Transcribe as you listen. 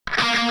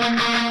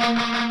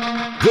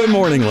Good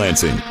morning,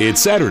 Lansing.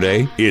 It's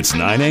Saturday, it's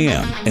 9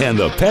 a.m., and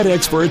the pet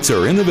experts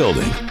are in the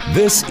building.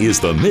 This is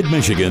the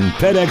Mid-Michigan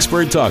Pet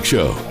Expert Talk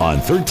Show on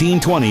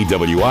 1320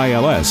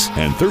 WILS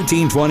and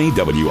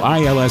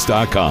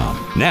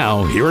 1320WILS.com.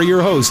 Now, here are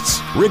your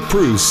hosts, Rick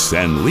Bruce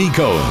and Lee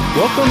Cohen.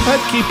 Welcome, pet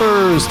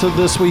keepers, to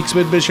this week's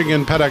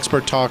Mid-Michigan Pet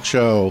Expert Talk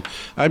Show.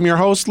 I'm your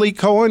host, Lee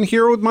Cohen,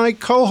 here with my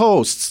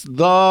co-hosts,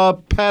 the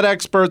pet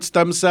experts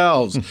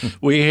themselves.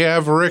 We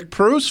have Rick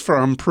Bruce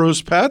from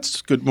Bruce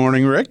Pets. Good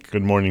morning, Rick.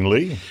 Good morning,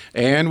 Lee.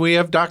 And we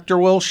have Dr.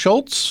 Will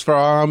Schultz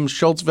from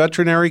Schultz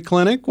Veterinary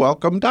Clinic.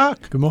 Welcome,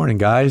 Doc. Good morning,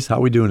 guys. How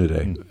are we doing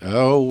today?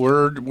 Oh,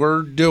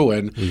 we're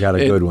doing. We got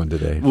a good one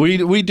today.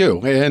 We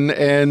do,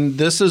 and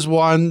this is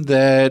one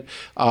that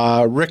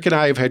Rick and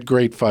I have had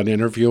great fun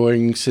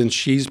interviewing since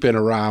she's been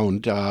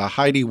around.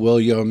 Heidi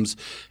Williams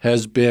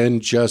has been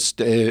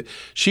just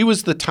she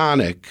was the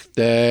tonic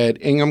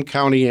that Ingham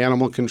County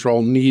Animal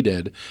Control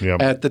needed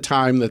at the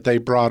time that they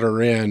brought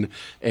her in,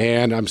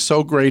 and I'm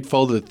so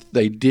grateful that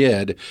they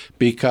did,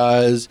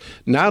 because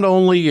not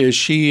only is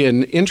she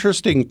an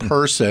interesting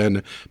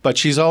person, but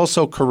she's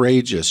also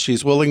courageous.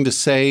 She's willing to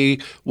say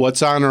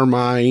what's on her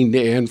mind,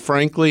 and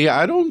frankly,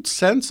 I don't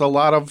sense a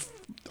lot of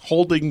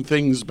holding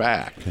things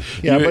back.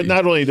 Yeah, but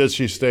not only does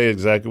she say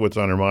exactly what's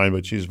on her mind,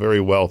 but she's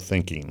very well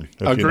thinking,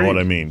 if you know what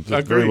I mean.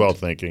 Just very well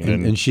thinking.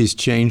 And she's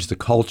changed the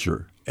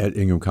culture at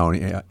Ingham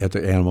County, at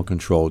the Animal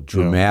Control,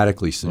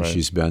 dramatically since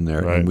she's been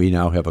there. And we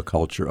now have a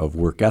culture of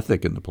work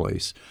ethic in the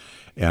place.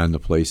 And the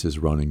place is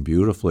running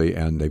beautifully,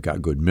 and they've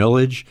got good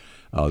millage.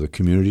 The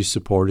community's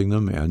supporting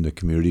them, and the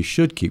community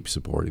should keep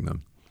supporting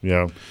them.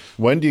 Yeah.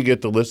 When do you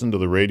get to listen to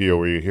the radio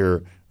where you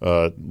hear,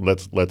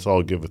 let's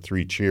all give it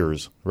 3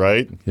 cheers,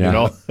 right? Yeah, you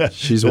know?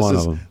 She's one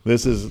of them.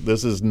 This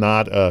is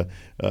not a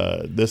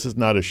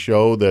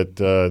show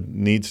that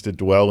needs to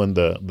dwell in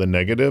the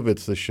negative.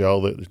 It's the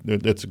show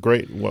it's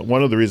great.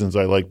 One of the reasons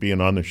I like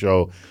being on the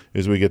show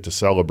is we get to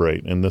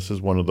celebrate, and this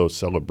is one of those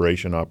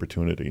celebration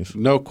opportunities.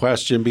 No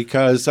question,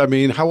 because, I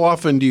mean, how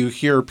often do you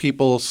hear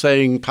people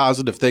saying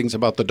positive things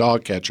about the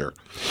dog catcher?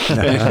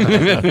 That's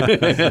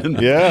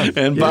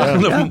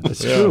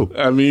true.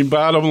 I mean,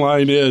 bottom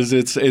line is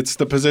it's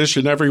the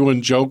position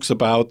everyone jokes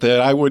about,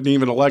 that I wouldn't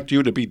even elect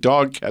you to be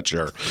dog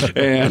catcher.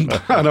 And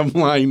bottom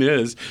line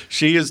is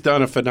she has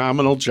done a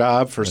phenomenal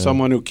job for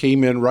someone who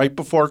came in right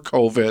before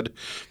COVID.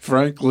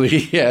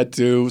 Frankly, had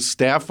to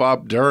staff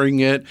up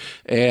during it,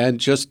 and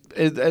just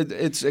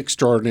it's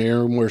extraordinary.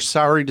 And we're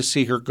sorry to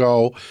see her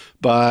go,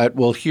 but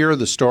we'll hear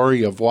the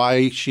story of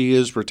why she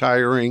is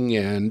retiring,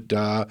 and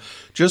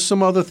just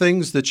some other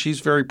things that she's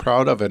very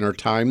proud of in her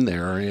time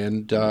there,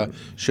 and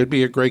should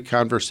be a great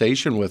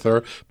conversation with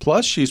her.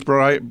 Plus, she's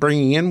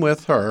bringing in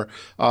with her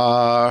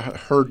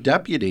her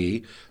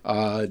deputy,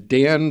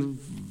 Dan.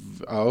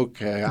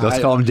 Okay. Let's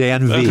call him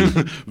Dan V.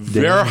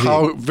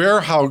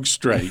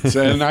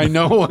 Verhougstraete. And I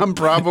know I'm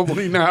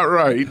probably not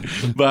right,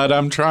 but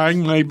I'm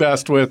trying my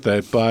best with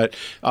it. But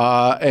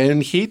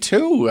and he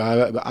too,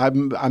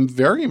 I'm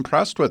very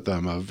impressed with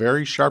him. A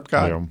very sharp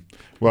guy. Yeah.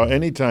 Well,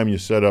 anytime you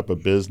set up a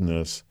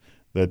business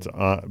that's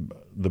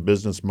the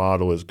business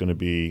model is going to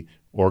be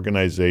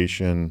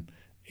organization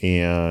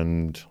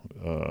and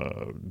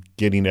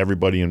getting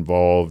everybody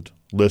involved,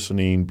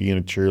 listening, being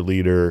a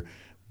cheerleader,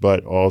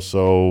 but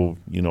also,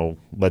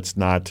 let's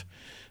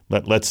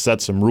set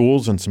some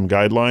rules and some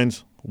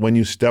guidelines. When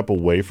you step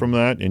away from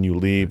that and you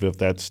leave, if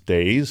that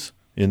stays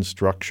in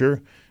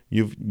structure,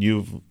 you've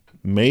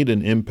made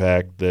an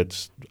impact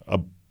that's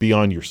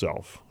beyond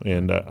yourself.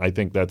 And I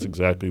think that's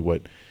exactly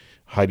what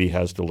Heidi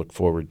has to look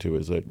forward to,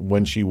 is that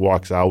when she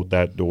walks out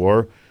that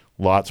door,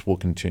 lots will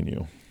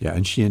continue. Yeah,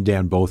 and she and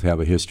Dan both have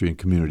a history in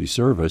community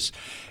service,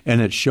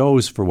 and it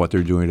shows for what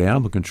they're doing at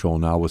Animal Control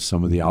now with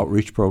some of the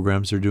outreach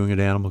programs they're doing at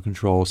Animal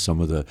Control, some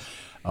of the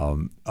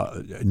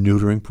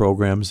neutering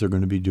programs they're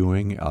going to be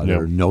doing.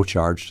 They're no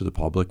charge to the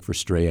public for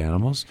stray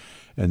animals,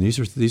 and these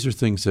are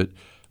things that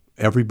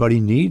everybody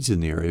needs in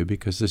the area,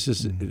 because this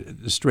is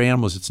stray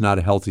animals. It's not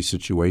a healthy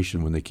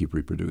situation when they keep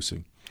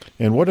reproducing.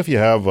 And what if you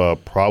have a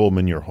problem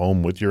in your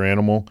home with your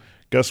animal?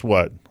 Guess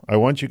what? I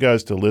want you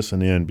guys to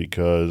listen in,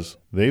 because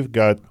they've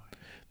got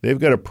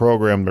a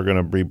program they're going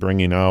to be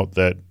bringing out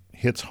that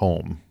hits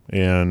home.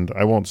 And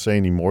I won't say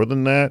any more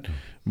than that,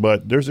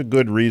 but there's a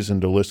good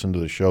reason to listen to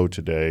the show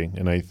today.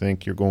 And I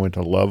think you're going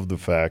to love the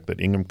fact that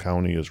Ingham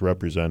County is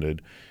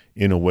represented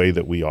in a way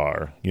that we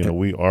are.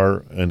 We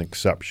are an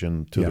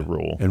exception to the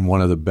rule. And one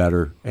of the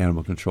better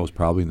animal controls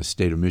probably in the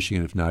state of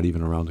Michigan, if not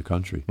even around the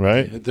country.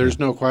 Right? There's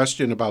no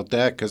question about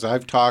that, because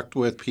I've talked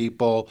with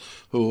people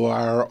who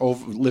are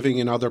living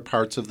in other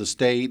parts of the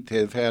state,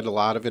 have had a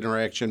lot of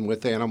interaction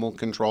with animal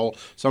control.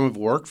 Some have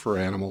worked for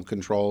animal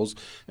controls,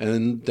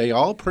 and they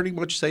all pretty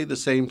much say the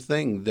same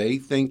thing. They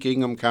think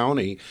Ingham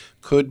County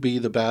could be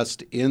the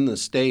best in the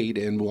state,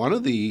 and one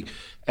of the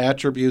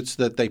attributes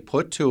that they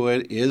put to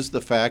it is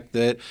the fact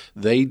that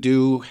they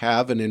do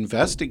have an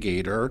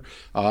investigator,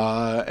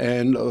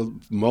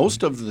 and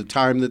most of the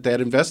time that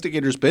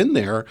investigator's been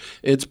there,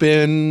 it's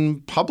been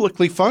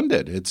publicly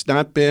funded. It's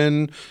not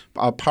been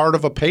a part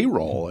of a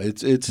payroll.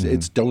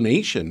 It's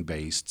donation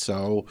based.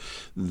 So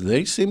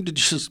they seem to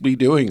just be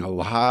doing a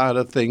lot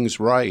of things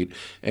right.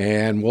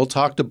 And we'll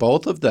talk to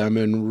both of them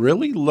and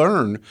really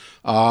learn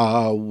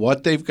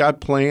what they've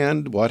got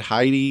planned, what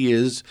Heidi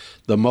is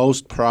the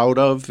most proud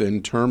of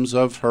in terms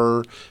of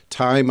her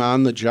time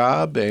on the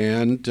job,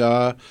 and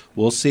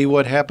we'll see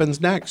what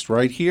happens next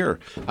right here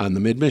on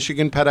the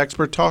Mid-Michigan Pet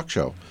Expert Talk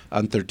Show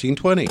on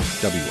 1320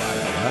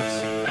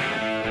 WILS.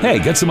 Hey,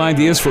 get some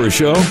ideas for a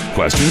show?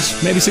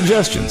 Questions? Maybe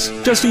suggestions?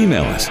 Just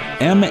email us,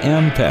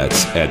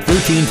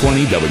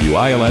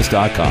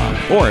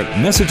 mmpets@1320wils.com, or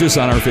message us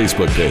on our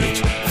Facebook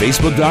page,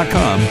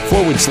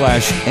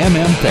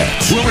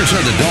 facebook.com/mmpets. Rumors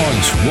said the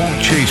dogs won't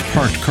chase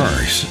parked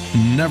cars.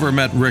 Never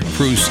met Rick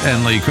Pruce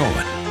and Lee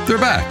Cohen. They're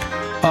back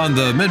on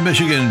the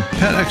Mid-Michigan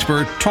Pet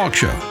Expert Talk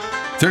Show,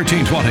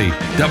 1320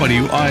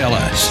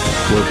 WILS.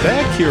 We're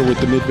back here with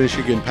the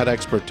Mid-Michigan Pet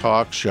Expert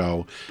Talk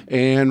Show.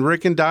 And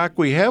Rick and Doc,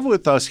 we have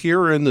with us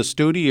here in the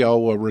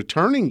studio a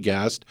returning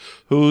guest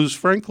who's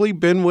frankly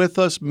been with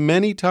us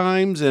many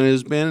times and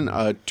has been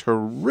a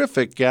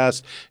terrific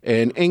guest.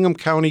 In Ingham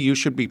County, you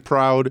should be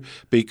proud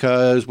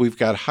because we've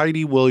got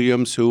Heidi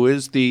Williams, who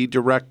is the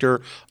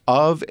director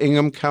of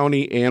Ingham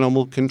County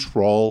Animal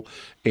Control.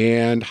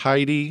 And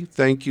Heidi,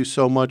 thank you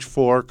so much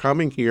for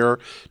coming here.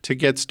 To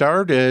get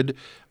started,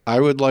 I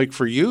would like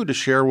for you to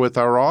share with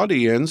our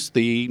audience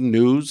the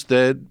news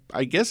that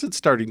I guess it's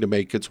starting to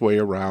make its way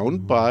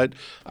around, but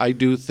I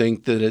do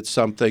think that it's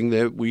something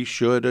that we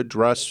should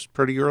address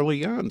pretty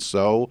early on.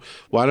 So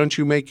why don't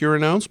you make your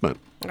announcement?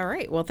 All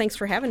right. Well, thanks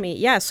for having me.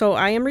 Yeah, so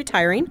I am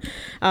retiring.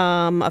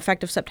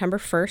 Effective September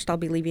 1st, I'll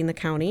be leaving the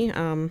county.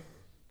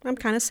 I'm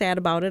kind of sad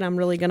about it. I'm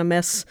really going to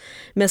miss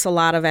a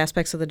lot of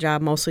aspects of the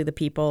job, mostly the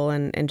people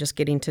and just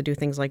getting to do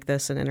things like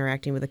this and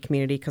interacting with the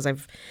community, because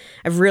I've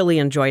really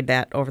enjoyed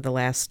that over the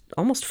last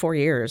almost 4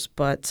 years.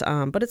 But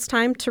it's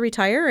time to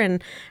retire,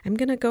 and I'm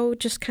going to go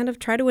just kind of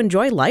try to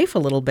enjoy life a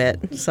little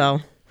bit.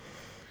 So,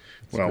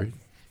 Well,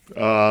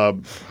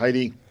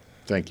 Heidi,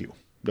 thank you.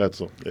 That's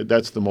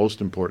the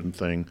most important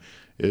thing.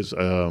 Is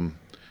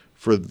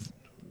for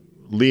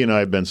Lee and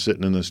I have been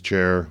sitting in this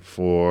chair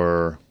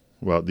for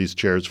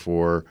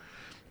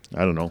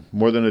I don't know,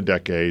 more than a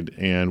decade,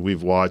 and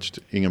we've watched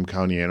Ingham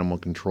County Animal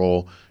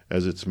Control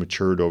as it's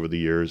matured over the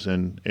years.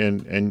 And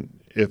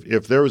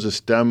if there was a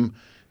stem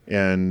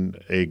and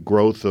a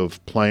growth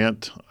of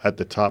plant at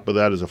the top of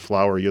that as a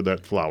flower, you're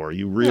that flower.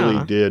 You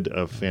really did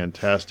a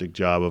fantastic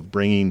job of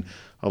bringing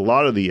a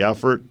lot of the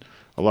effort,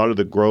 a lot of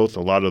the growth,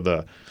 a lot of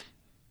the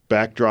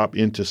backdrop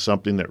into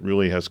something that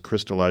really has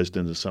crystallized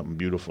into something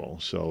beautiful.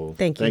 So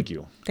thank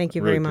you. Thank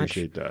you really very much.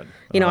 Appreciate that.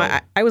 You know,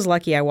 I was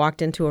lucky. I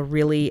walked into a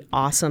really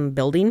awesome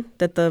building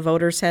that the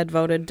voters had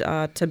voted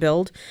to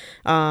build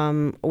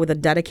with a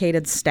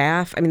dedicated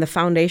staff. I mean, the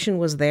foundation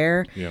was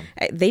there. Yeah.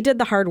 They did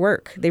the hard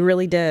work. They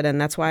really did. And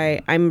that's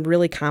why I'm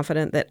really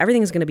confident that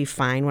everything's going to be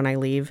fine when I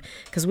leave,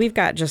 because we've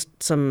got just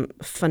some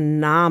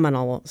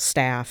phenomenal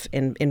staff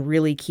in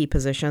really key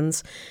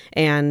positions,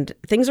 and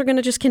things are going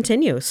to just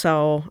continue.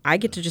 So I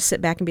get to just sit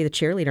back and be the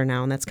cheerleader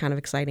now, and that's kind of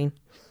exciting.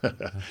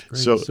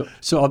 So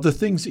of the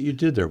things that you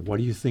did there, what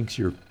do you think's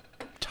your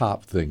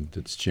top thing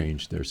that's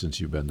changed there since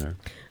you've been there?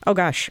 Oh,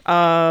 gosh.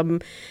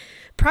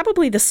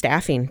 Probably the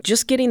staffing.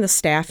 Just getting the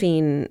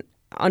staffing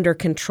under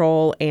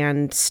control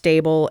and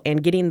stable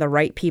and getting the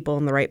right people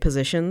in the right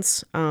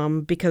positions.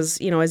 Because,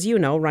 you know, as you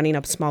know, running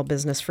a small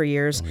business for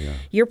years,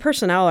 your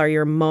personnel are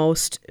your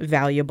most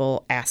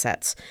valuable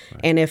assets.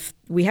 Right. And if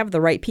we have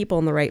the right people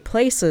in the right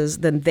places,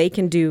 then they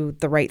can do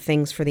the right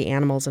things for the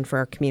animals and for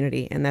our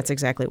community. And that's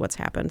exactly what's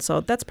happened.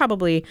 So that's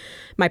probably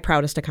my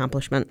proudest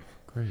accomplishment.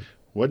 Great.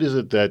 What is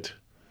it that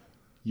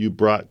you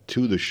brought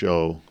to the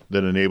show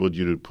that enabled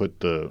you to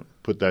put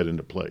that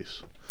into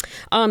place?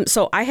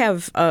 So I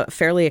have a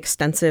fairly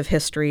extensive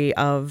history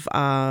of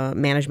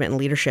management and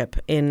leadership,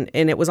 and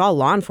it was all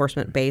law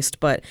enforcement based,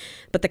 but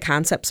the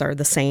concepts are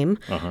the same.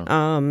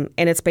 And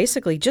it's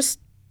basically just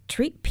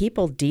treat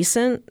people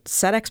decent,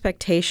 set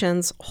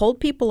expectations, hold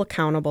people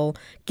accountable,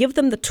 give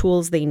them the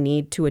tools they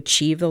need to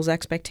achieve those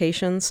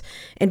expectations,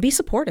 and be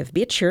supportive,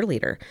 be a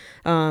cheerleader.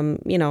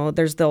 You know,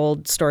 there's the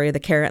old story of the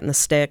carrot and the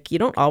stick. You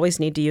don't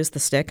always need to use the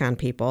stick on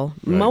people.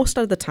 Right. Most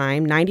of the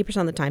time, 90%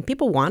 of the time,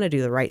 people want to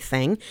do the right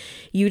thing.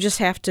 You just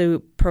have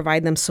to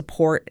provide them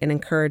support and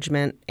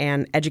encouragement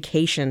and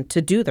education to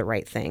do the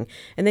right thing.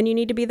 And then you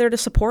need to be there to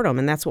support them,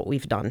 and that's what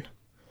we've done.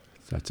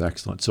 That's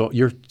excellent. So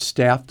your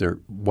staff there,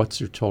 what's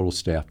your total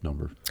staff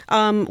number?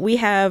 We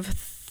have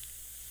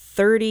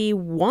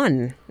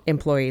 31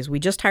 employees. We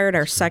just hired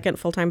our second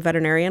full-time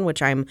veterinarian,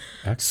 which I'm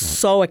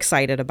so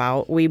excited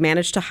about. We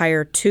managed to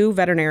hire 2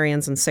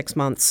 veterinarians in 6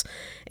 months,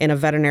 in a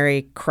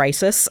veterinary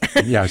crisis.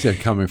 Yeah, I said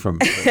coming from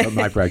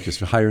my practice,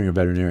 hiring a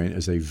veterinarian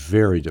is a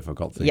very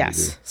difficult thing to do.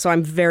 Yes. So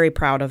I'm very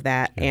proud of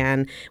that. Yeah.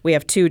 And we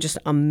have two just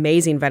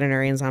amazing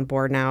veterinarians on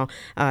board now,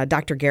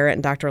 Dr. Garrett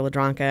and Dr.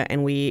 LaDronca,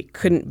 and we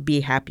couldn't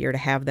be happier to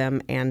have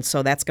them. And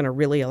so that's going to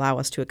really allow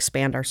us to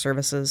expand our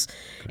services.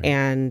 Great.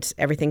 And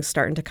everything's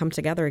starting to come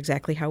together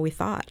exactly how we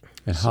thought.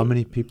 And how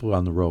many people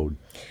on the road?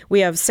 We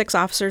have 6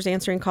 officers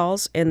answering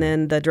calls, and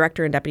then the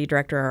director and deputy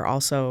director are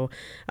also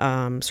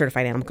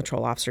certified animal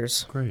control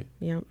officers. Great.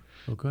 Yep.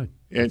 Oh, good.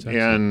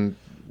 And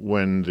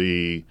when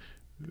the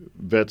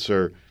vets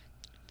are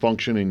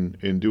functioning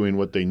and doing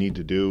what they need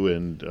to do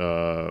and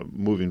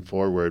moving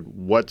forward,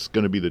 what's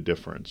going to be the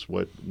difference?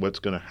 What's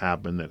going to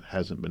happen that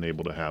hasn't been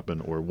able to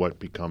happen, or what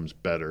becomes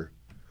better?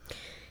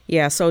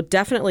 Yeah, so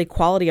definitely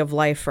quality of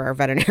life for our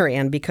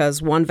veterinarian,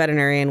 because one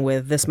veterinarian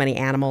with this many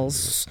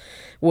animals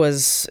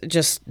was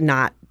just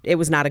not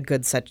a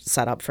good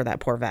setup for that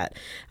poor vet.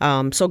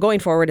 So going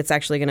forward, it's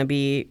actually going to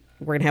be,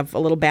 we're going to have a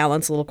little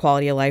balance, a little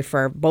quality of life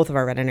for both of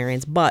our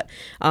veterinarians. But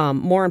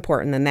more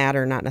important than that,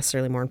 or not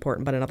necessarily more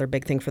important, but another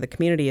big thing for the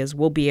community is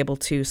we'll be able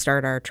to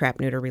start our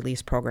trap, neuter,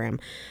 release program.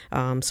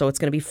 So it's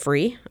going to be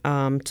free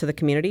to the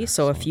community.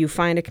 Excellent. So if you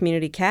find a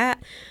community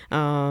cat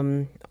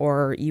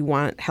or you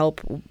want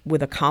help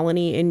with a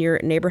colony in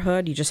your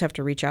neighborhood, you just have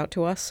to reach out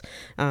to us.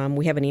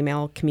 We have an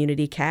email,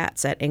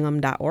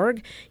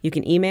 communitycats@ingham.org. You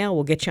can email.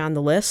 We'll get you on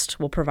the list.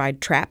 We'll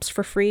provide traps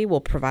for free.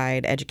 We'll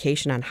provide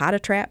education on how to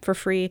trap for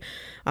free.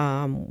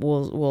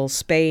 We'll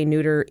spay,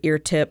 neuter, ear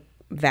tip,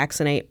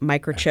 vaccinate,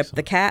 microchip Excellent.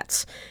 The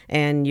cats,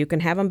 and you can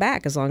have them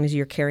back as long as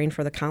you're caring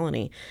for the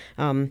colony.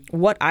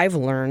 What I've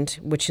learned,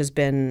 which has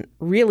been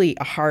really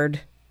a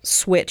hard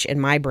switch in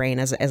my brain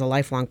as a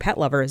lifelong pet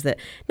lover, is that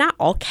not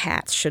all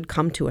cats should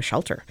come to a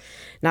shelter.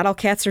 Not all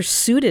cats are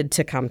suited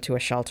to come to a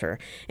shelter.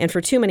 And for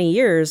too many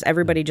years,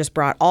 everybody just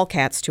brought all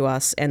cats to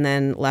us and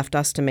then left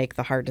us to make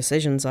the hard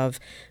decisions of,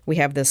 we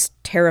have this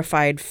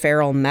terrified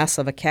feral mess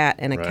of a cat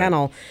in a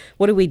kennel.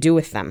 What do we do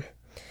with them?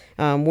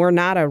 We're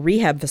not a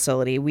rehab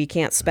facility. We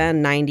can't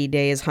spend 90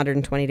 days,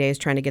 120 days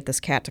trying to get this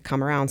cat to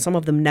come around. Some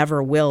of them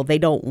never will. They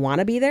don't want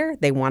to be there.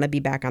 They want to be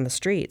back on the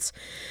streets.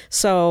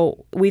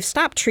 So we've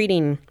stopped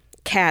treating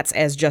cats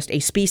as just a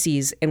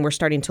species, and we're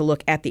starting to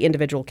look at the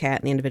individual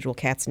cat and the individual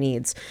cat's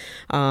needs.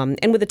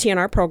 And with the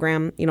TNR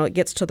program, it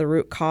gets to the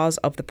root cause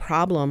of the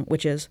problem,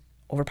 which is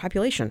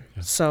overpopulation.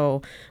 Yes.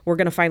 So we're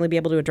going to finally be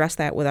able to address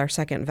that with our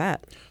second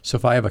vet. So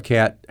if I have a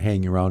cat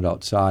hanging around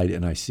outside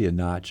and I see a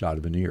notch out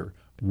of an ear,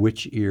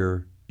 which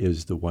ear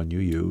is the one you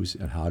use,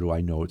 and how do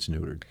I know it's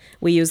neutered?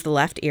 We use the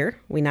left ear.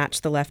 We notch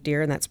the left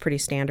ear, and that's pretty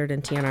standard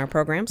in TNR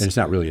programs. And it's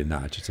not really a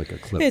notch. It's like a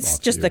clip. It's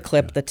just the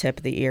clip, the tip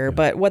of the ear. Yeah.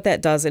 But what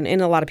that does, and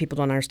a lot of people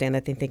don't understand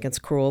that, they think it's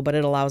cruel, but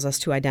it allows us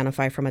to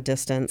identify from a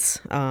distance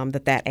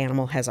that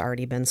animal has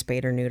already been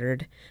spayed or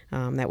neutered.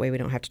 That way we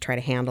don't have to try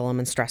to handle them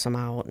and stress them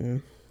out.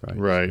 And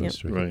Right.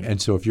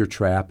 And so if you're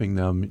trapping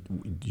them,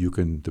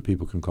 the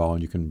people can call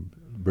and you can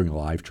bring a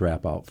live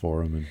trap out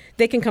for them. And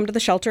they can come to the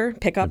shelter,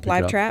 pick up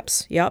live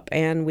traps. Yep,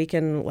 and we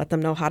can let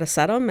them know how to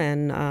set them,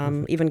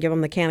 and even give them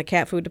the can of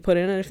cat food to put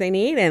in it if they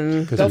need,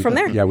 and go from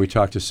there. Yeah, we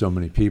talk to so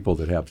many people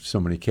that have so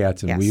many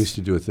cats, and we used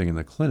to do a thing in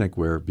the clinic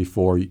where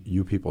before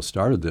you people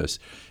started this,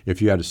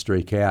 if you had a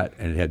stray cat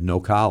and it had no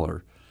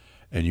collar,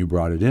 and you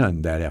brought it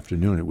in that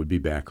afternoon, it would be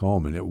back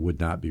home and it would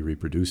not be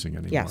reproducing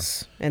anymore.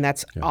 Yes, and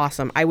that's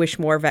awesome. I wish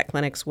more vet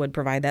clinics would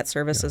provide that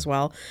service as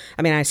well.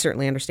 I mean, I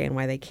certainly understand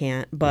why they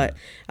can't, but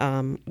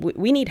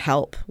we need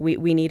help. We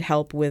need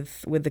help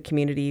with the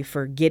community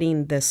for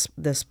getting this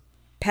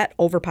pet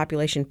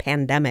overpopulation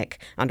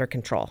pandemic under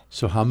control.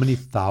 So how many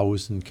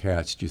thousand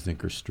cats do you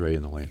think are stray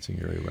in the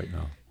Lansing area right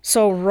now?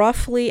 So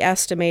roughly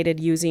estimated,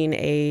 using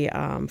a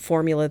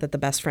formula that the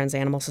Best Friends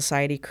Animal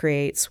Society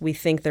creates, we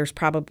think there's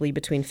probably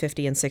between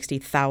 50 and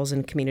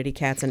 60,000 community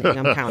cats in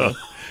Ingham County.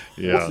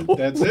 Yeah.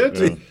 That's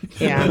it?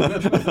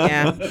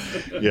 Yeah.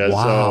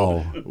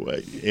 Wow.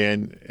 So,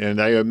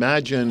 and I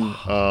imagine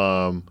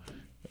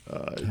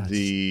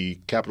the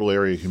Capital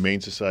Area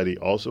Humane Society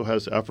also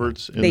has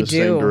efforts in the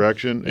same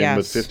direction. And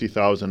with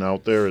 50,000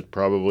 out there, it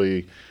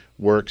probably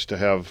works to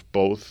have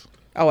both.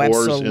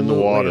 Oars in the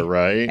water,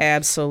 right?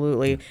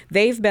 Absolutely.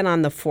 They've been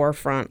on the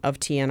forefront of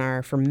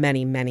TNR for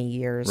many, many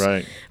years.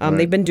 Right.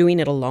 They've been doing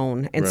it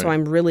alone. And so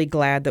I'm really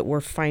glad that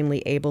we're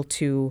finally able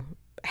to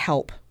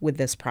help with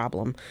this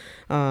problem.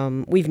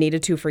 We've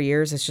needed to for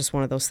years. It's just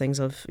one of those things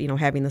of,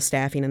 having the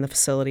staffing and the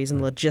facilities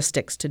and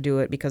logistics to do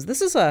it, because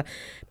this is a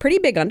pretty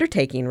big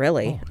undertaking,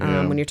 really.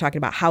 When you're talking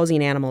about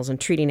housing animals and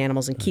treating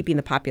animals and keeping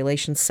the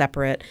population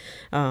separate,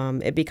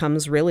 it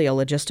becomes really a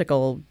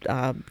logistical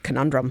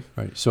conundrum.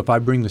 Right. So if I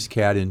bring this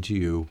cat into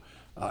you,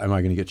 am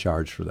I going to get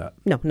charged for that?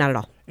 No, not at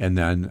all. And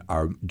then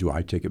do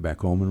I take it back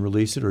home and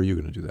release it, or are you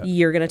going to do that?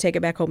 You're going to take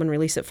it back home and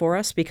release it for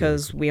us,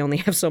 because we only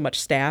have so much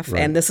staff,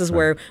 and this is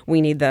where we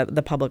need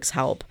the public's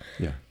help.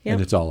 Yeah. Yep.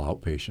 And it's all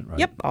outpatient, right?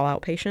 Yep, all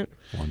outpatient.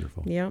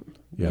 Wonderful. Yep.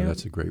 Yeah,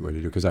 that's a great way to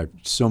do it, because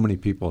so many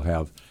people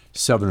have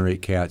 7 or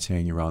 8 cats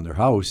hanging around their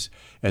house,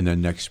 and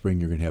then next spring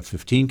you're going to have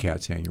 15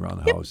 cats hanging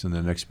around the house, and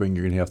then next spring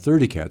you're going to have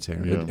 30 cats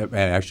hanging. And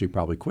actually,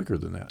 probably quicker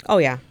than that. Oh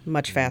yeah,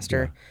 much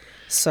faster.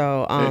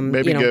 So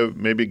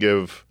maybe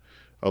give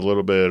a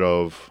little bit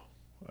of,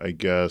 I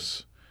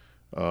guess,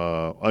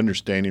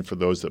 understanding for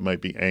those that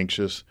might be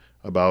anxious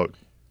about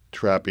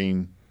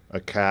trapping a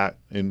cat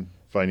and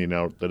finding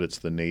out that it's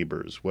the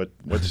neighbors. What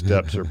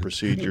steps or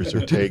procedures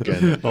are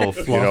taken? Oh,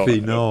 Fluffy,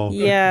 no.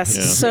 Yes.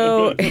 Yeah.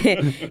 So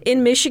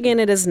in Michigan,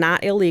 it is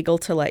not illegal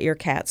to let your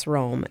cats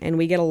roam. And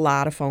we get a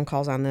lot of phone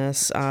calls on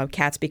this.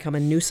 Cats become a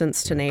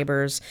nuisance to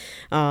neighbors.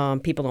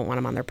 People don't want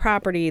them on their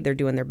property. They're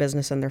doing their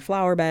business in their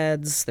flower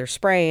beds. They're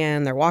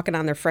spraying. They're walking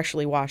on their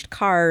freshly washed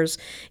cars.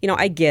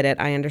 I get it.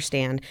 I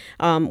understand.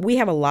 We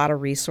have a lot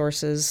of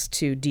resources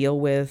to deal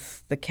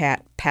with the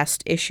cat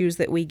pest issues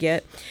that we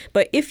get.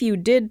 But if you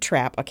did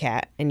trap a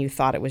cat and you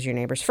thought it was your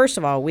neighbor's, first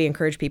of all, we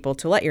encourage people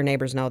to let your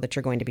neighbors know that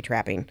you're going to be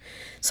trapping,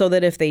 so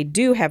that if they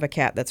do have a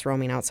cat that's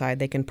roaming outside,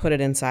 they can put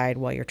it inside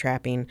while you're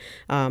trapping.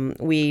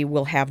 We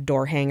will have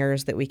door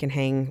hangers that we can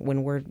hang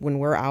when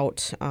we're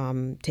out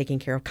taking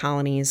care of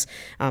colonies,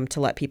 to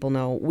let people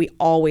know. We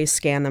always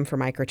scan them for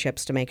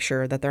microchips to make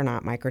sure that they're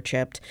not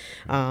microchipped.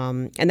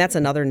 And that's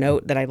another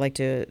note that I'd like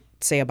to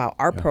say about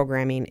our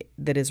programming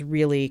that is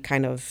really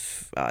kind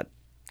of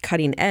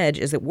cutting edge,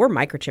 is that we're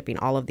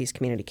microchipping all of these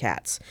community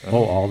cats.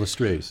 Oh, all the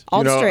strays.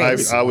 All the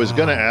strays. I was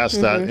going to ask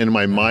that in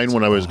my mind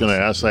when I was going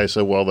to ask that. I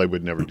said, well, they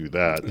would never do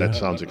that. That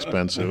sounds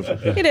expensive.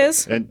 It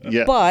is.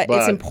 But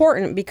it's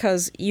important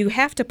because you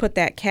have to put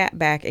that cat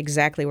back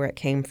exactly where it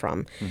came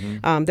from.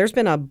 There's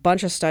been a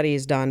bunch of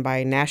studies done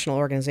by national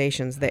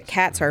organizations that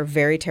cats are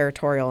very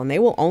territorial, and they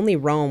will only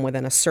roam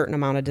within a certain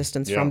amount of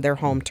distance from their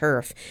home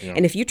turf.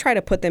 And if you try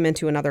to put them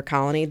into another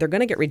colony, they're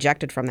going to get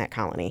rejected from that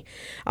colony.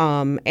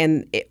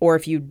 Or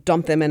if you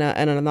dump them in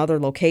another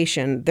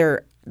location,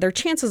 their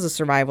chances of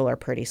survival are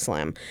pretty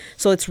slim.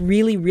 So it's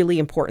really, really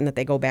important that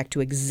they go back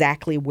to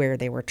exactly where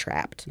they were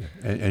trapped.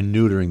 And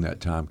neutering that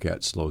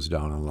tomcat slows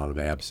down a lot of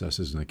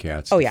abscesses in the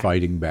cats. Oh, yeah.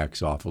 Fighting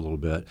backs off a little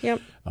bit.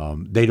 Yep.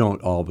 They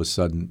don't all of a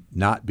sudden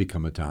not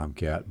become a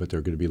tomcat, but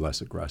they're going to be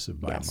less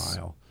aggressive by a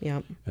mile.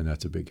 Yep. And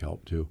that's a big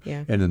help, too.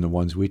 Yeah. And then the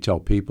ones we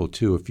tell people,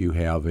 too, if you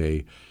have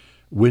a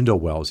window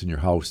wells in your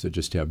house that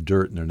just have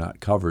dirt and they're not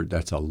covered,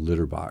 that's a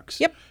litter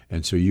box. Yep.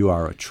 And so you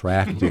are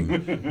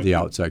attracting the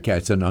outside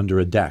cats. And under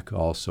a deck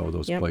also,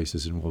 those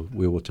places. And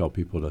we will tell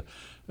people to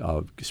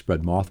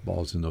spread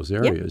mothballs in those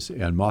areas.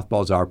 And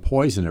mothballs are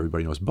poison,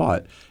 everybody knows.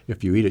 But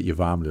if you eat it, you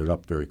vomit it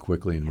up very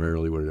quickly, and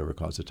rarely would it ever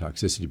cause a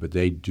toxicity. But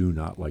they do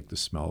not like the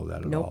smell of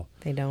that at all. Nope,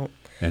 they don't.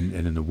 And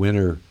in the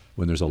winter,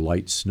 when there's a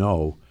light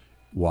snow,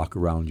 walk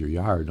around your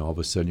yard, and all of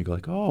a sudden you go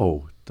like,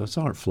 oh, those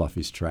aren't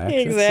Fluffy's tracks.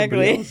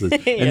 Exactly. That's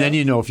somebody else's. And then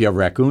you know if you have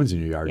raccoons in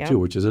your yard too,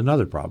 which is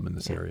another problem in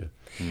this area.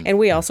 And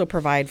we also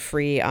provide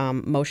free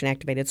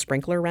motion-activated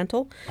sprinkler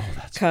rental. Oh,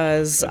 that's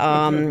because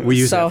we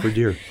use that for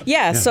deer.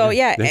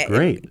 They're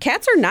great.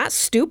 Cats are not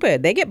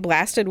stupid. They get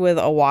blasted with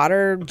a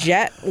water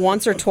jet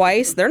once or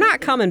twice. They're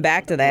not coming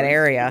back to that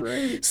area.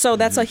 Right. So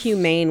that's a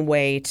humane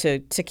way to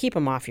keep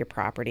them off your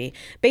property.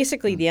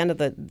 Basically, the end of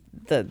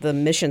the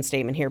mission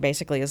statement here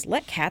basically is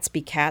let cats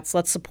be cats.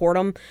 Let's support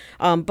them,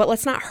 but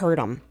let's not hurt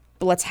them.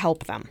 But let's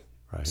help them.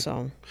 Right.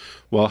 So,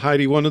 well,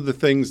 Heidi, one of the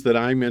things that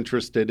I'm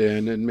interested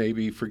in, and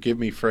maybe forgive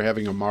me for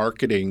having a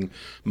marketing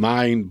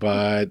mind,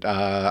 but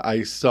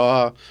I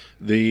saw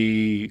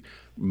the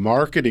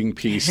marketing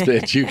piece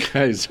that you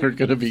guys are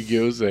going to be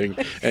using,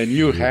 and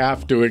you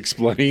have to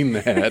explain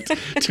that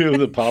to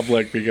the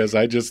public because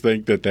I just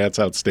think that that's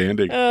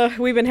outstanding.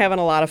 We've been having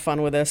a lot of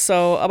fun with this.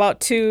 So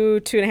about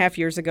 2.5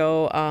 years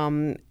ago,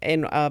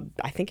 in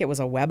I think it was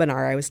a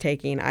webinar I was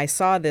taking, I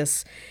saw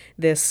this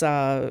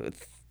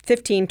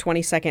 15,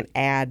 20-second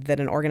ad that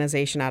an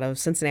organization out of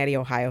Cincinnati,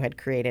 Ohio had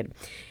created.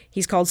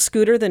 He's called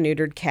Scooter the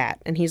Neutered Cat,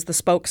 and he's the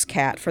spokes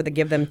cat for the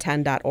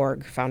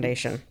GiveThem10.org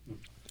foundation.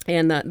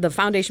 And the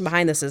foundation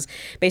behind this is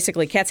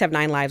basically cats have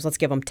 9 lives. Let's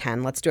give them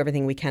 10. Let's do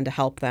everything we can to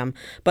help them.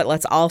 But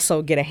let's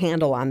also get a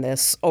handle on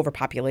this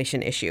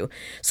overpopulation issue.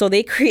 So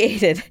they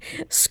created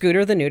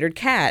Scooter the Neutered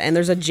Cat. And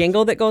there's a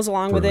jingle that goes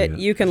along with it.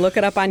 You can look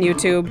it up on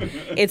YouTube.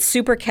 It's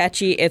super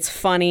catchy. It's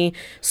funny.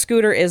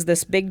 Scooter is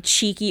this big,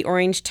 cheeky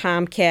orange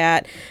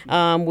tomcat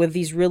with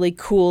these really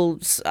cool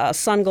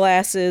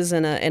sunglasses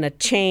and a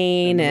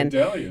chain. And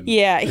medallion.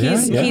 Yeah,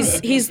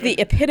 he's the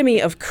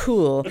epitome of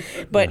cool.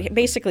 But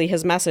basically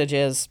his message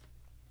is,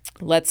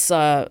 let's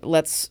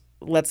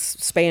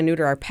spay and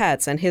neuter our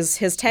pets, and his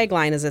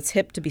tagline is, "It's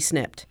hip to be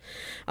snipped."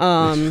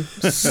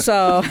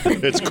 So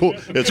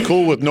it's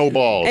cool with no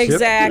balls.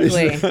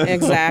 Exactly. So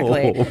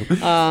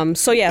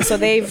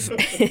they've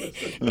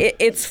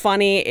it's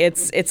funny.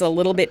 It's a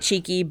little bit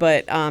cheeky,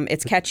 but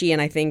it's catchy,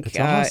 and I think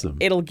awesome.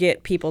 It'll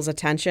get people's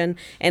attention,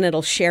 and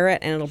it'll share it,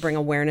 and it'll bring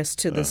awareness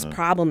to this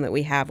problem that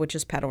we have, which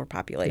is pet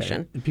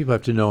overpopulation. And people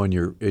have to know in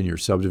your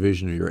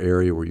subdivision or your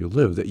area where you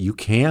live that you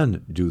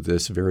can do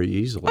this very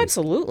easily.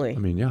 Absolutely. I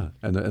mean,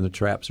 and the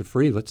traps are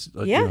free. Let's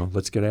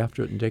get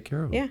after it and take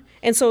care of them. Yeah.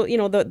 And so,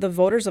 the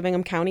voters of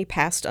Ingham County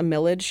passed a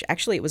millage.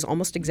 Actually, it was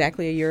almost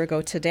exactly a year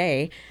ago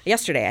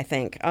yesterday, I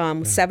think,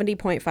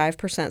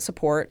 70.5%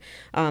 support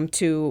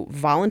to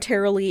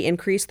voluntarily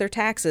increase their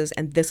taxes.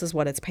 And this is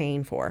what it's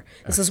paying for.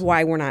 This is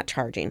why we're not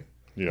charging.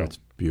 Yeah, That's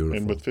beautiful.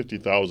 And with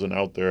 50,000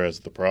 out there as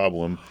the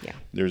problem,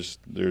 there's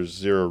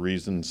zero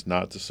reasons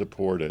not to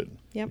support it.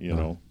 Yep.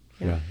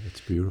 Yeah,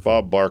 it's beautiful.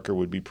 Bob Barker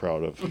would be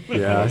proud of.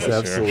 Yes,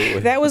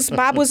 absolutely.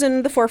 Bob was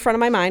in the forefront of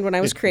my mind when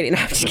I was creating. No,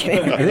 I'm just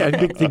kidding. I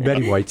think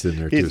Betty White's in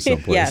there too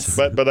someplace. Yes.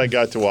 But I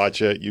got to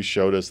watch it. You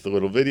showed us the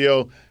little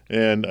video,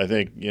 and I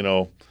think,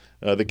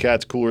 the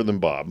cat's cooler than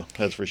Bob.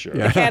 That's for sure.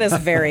 The cat is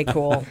very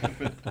cool.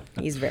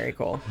 He's very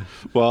cool.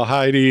 Well,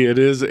 Heidi, it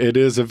is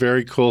a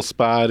very cool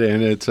spot,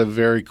 and it's a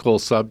very cool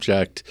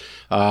subject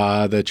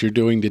that you're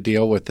doing to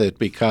deal with it,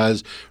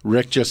 because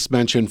Rick just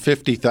mentioned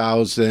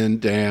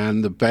 50,000,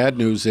 and the bad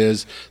news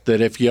is that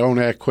if you don't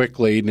act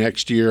quickly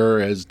next year,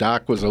 as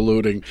Doc was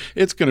alluding,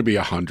 it's going to be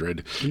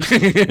 100.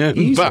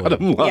 And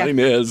bottom line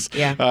is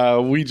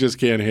we just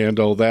can't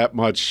handle that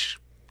much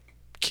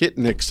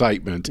kitten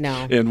excitement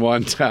in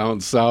one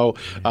town. So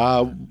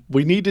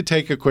we need to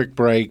take a quick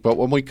break, but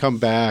when we come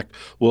back,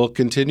 we'll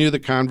continue the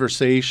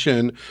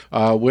conversation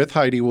with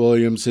Heidi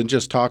Williams and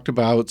just talked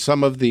about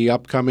some of the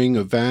upcoming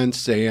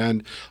events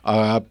and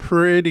a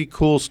pretty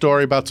cool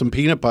story about some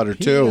peanut butter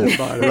too,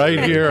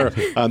 right here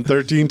on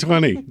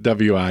 1320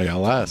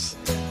 WILS.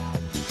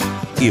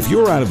 If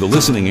you're out of the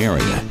listening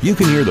area, you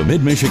can hear the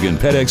Mid-Michigan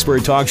Pet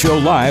Expert Talk Show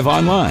live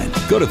online.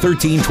 Go to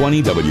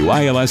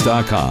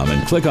 1320wils.com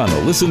and click on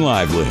the Listen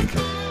Live link.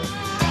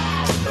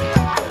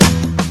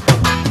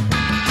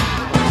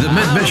 The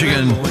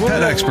Mid-Michigan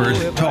Pet Expert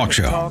Talk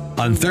Show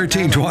on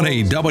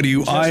 1320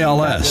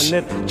 WILS.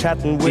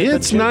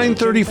 It's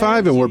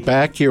 9:35 and we're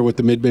back here with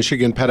the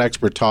Mid-Michigan Pet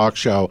Expert Talk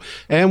Show.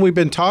 And we've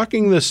been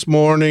talking this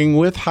morning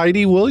with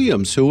Heidi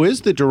Williams, who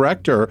is the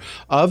director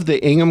of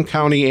the Ingham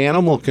County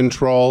Animal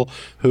Control,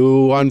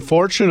 who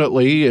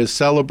unfortunately is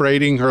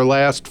celebrating her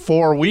last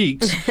 4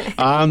 weeks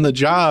on the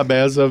job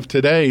as of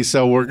today.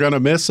 So we're going to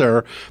miss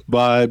her.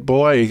 But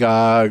boy,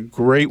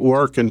 great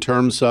work in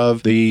terms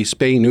of the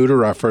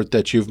spay-neuter effort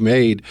that you've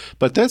made.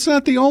 But that's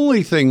not the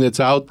only thing that's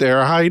out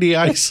there. Heidi,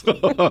 I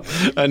saw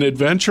an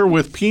adventure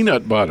with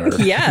peanut butter.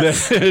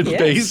 Yes. That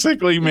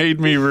basically made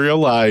me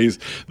realize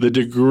the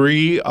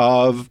degree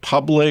of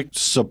public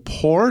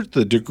support,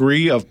 the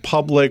degree of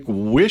public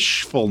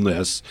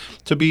wishfulness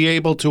to be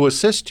able to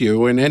assist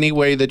you in any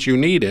way that you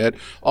need it.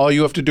 All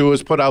you have to do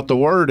is put out the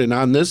word. And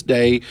on this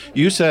day,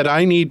 you said,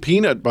 I need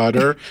peanut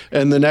butter.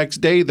 And the next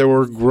day, there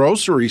were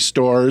grocery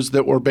stores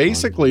that were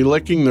basically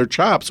licking their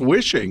chops,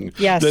 wishing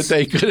that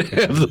they could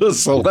have the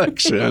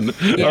selection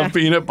of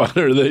peanut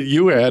butter that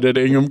you had at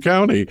Ingham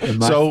County. And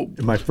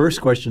my first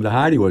question to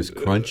Heidi was,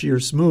 crunchy or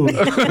smooth?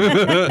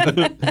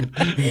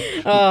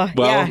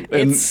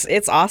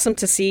 It's awesome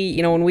to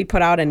see, when we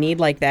put out a need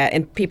like that,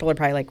 and people are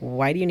probably like,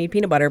 why do you need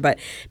peanut butter? But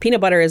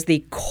peanut butter is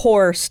the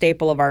core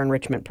staple of our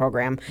enrichment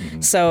program.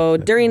 Mm-hmm. So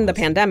during the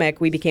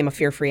pandemic, we became a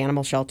fear-free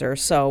animal shelter.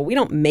 So we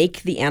don't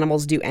make the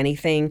animals do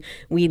anything.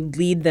 We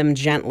lead them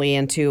gently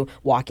into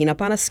walking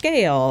up on a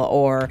scale,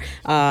 or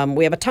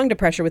we have a tongue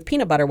depressor with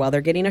peanut butter while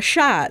they're getting a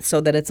shot, so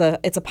that it's a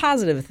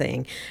positive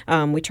thing.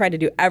 We try to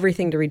do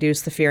everything to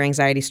reduce the fear,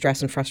 anxiety,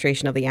 stress, and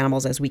frustration of the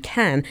animals as we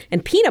can.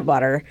 And peanut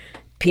butter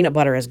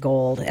is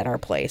gold at our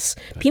place.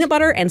 Peanut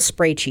butter and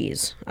spray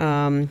cheese.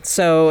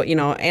 So,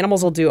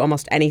 animals will do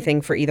almost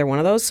anything for either one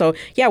of those. So,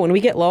 when we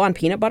get low on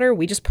peanut butter,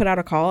 we just put out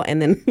a call, and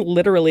then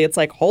literally it's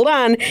like, hold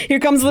on, here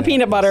comes the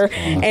peanut butter.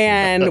 Awesome.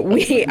 And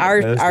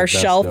our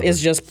shelf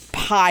is just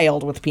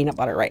piled with peanut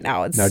butter right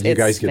now. Now, do you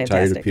guys get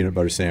fantastic. tired of peanut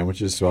butter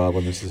sandwiches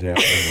when this is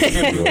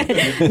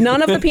happening?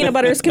 None of the peanut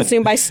butter is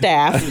consumed by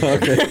staff.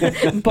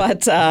 Okay.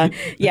 But,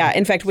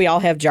 in fact, we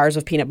all have jars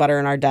of peanut butter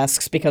in our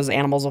desks because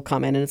animals will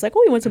come in and it's like,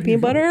 oh, you want some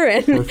peanut butter?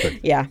 And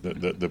perfect.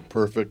 The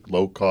perfect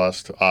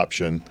low-cost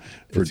option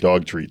for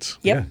dog treats.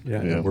 Yep.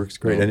 Yeah, it works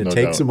great. And it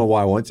takes them a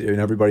while.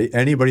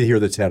 Anybody here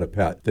that's had a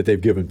pet that they've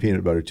given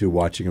peanut butter to,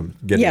 watching them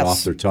get it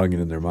off their tongue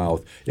and in their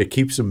mouth, it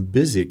keeps them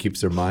busy. It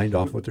keeps their mind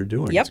off what they're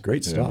doing. Yep. It's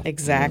great stuff.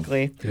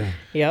 Exactly. Yeah.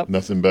 Yep.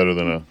 Nothing better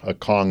than a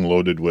Kong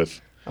loaded with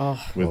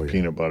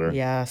peanut butter.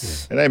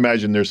 Yes. And I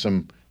imagine there's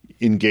some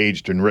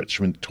engaged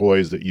enrichment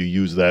toys that you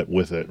use that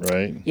with it,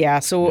 right? Yeah.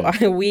 So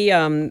we,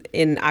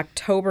 in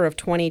October of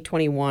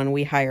 2021,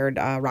 we hired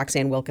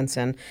Roxanne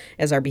Wilkinson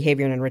as our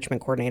behavior and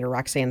enrichment coordinator.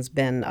 Roxanne's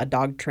been a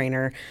dog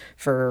trainer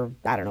for,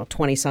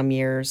 20 some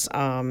years.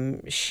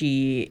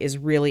 She is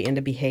really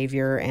into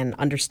behavior and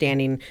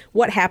understanding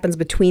what happens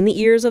between the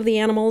ears of the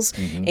animals.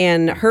 Mm-hmm.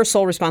 And her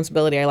sole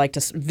responsibility, I like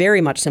to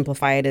very much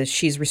simplify it, is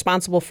she's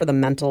responsible for the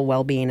mental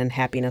well-being and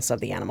happiness of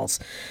the animals.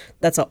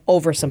 That's an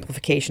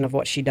oversimplification of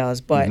what she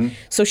does. But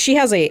So she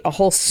has a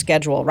whole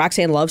schedule.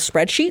 Roxanne loves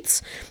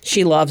spreadsheets.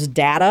 She loves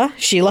data.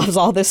 She loves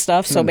all this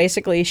stuff. So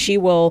basically, she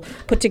will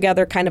put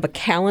together kind of a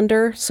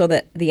calendar so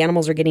that the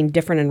animals are getting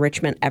different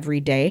enrichment every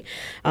day.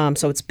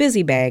 So it's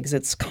busy bags,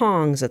 it's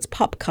Kongs, it's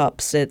pup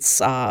cups, it's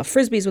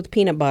Frisbees with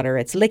peanut butter,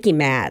 it's licky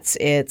mats.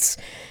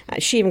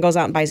 She even goes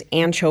out and buys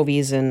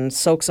anchovies and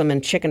soaks them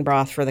in chicken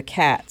broth for the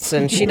cats.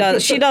 And she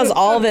does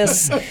all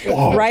this,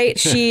 right?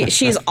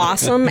 She's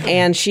awesome,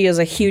 and she is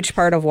a huge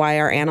part of why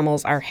our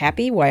animals are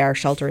happy, why our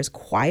shelter is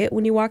quiet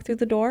when you walk through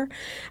the door.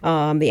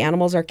 The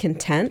animals are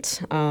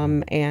content,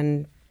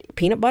 and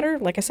peanut butter,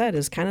 like I said,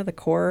 is kind of the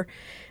core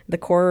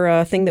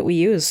thing that we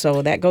use.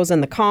 So that goes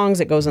in the Kongs,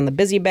 it goes in the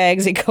busy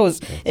bags, it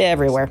goes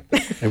everywhere.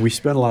 And we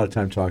spend a lot of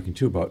time talking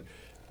too about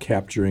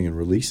capturing and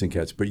releasing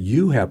cats, but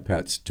you have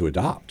pets to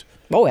adopt.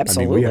 Oh,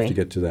 absolutely. I mean, we have to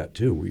get to that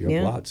too. We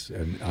have lots,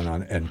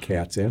 and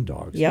cats and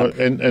dogs. Yep.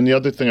 And the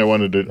other thing I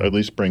wanted to at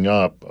least bring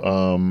up,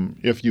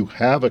 if you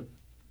have a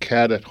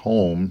cat at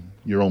home,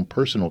 your own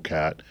personal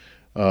cat,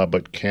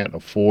 but can't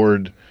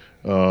afford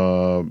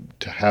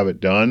to have it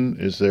done,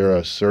 is there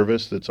a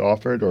service that's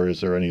offered, or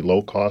is there any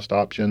low-cost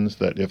options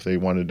that if they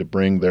wanted to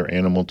bring their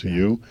animal to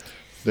you,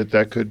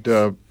 that could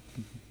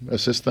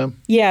assist them?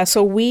 Yeah,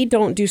 so we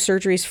don't do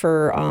surgeries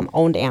for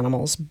owned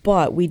animals,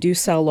 but we do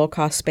sell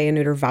low-cost spay and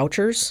neuter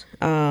vouchers.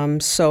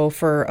 So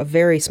for a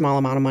very small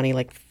amount of money,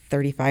 like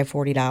 $35,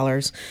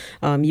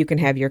 $40, you can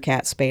have your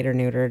cat spayed or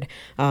neutered.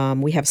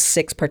 We have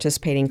 6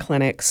 participating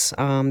clinics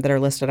that are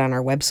listed on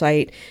our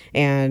website,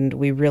 and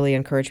we really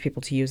encourage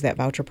people to use that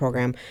voucher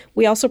program.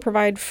 We also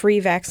provide free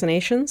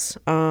vaccinations,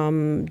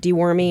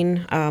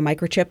 deworming,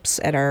 microchips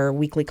at our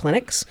weekly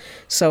clinics.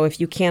 So if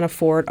you can't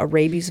afford a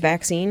rabies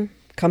vaccine,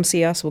 come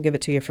see us. We'll give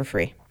it to you for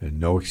free. And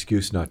no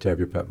excuse not to have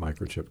your pet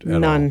microchipped at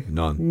None.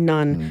 all.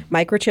 None.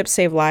 Microchips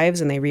save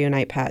lives and they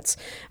reunite pets.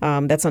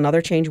 That's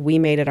another change we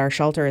made at our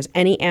shelter is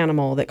any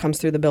animal that comes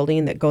through the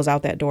building that goes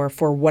out that door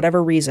for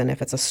whatever reason,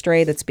 if it's a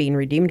stray that's being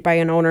redeemed by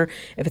an owner,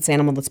 if it's an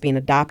animal that's being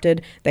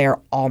adopted, they are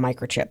all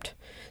microchipped.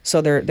 So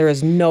there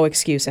is no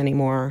excuse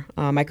anymore.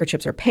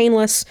 Microchips are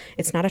painless.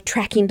 It's not a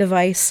tracking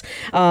device.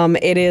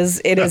 It is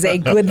a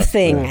good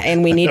thing,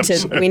 and we need to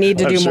do more of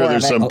it. I'm sure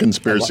there's some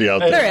conspiracy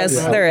out there.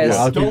 There is.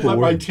 Well, Don't let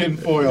my tin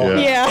foil.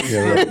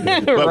 Yeah.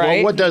 But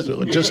Right. what does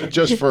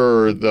just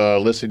for the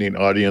listening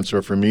audience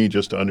or for me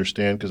just to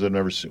understand, because I've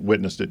never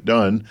witnessed it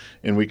done,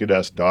 and we could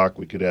ask Doc,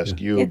 we could ask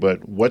you,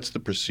 but what's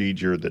the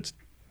procedure that's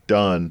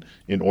done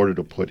in order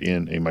to put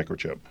in a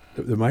microchip?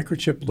 The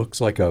microchip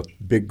looks like a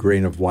big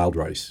grain of wild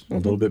rice, a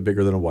little bit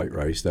bigger than a white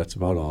rice. That's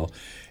about all.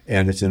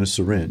 And it's in a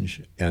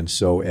syringe. And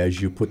so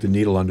as you put the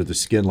needle under the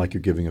skin like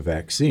you're giving a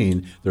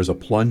vaccine, there's a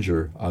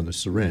plunger on the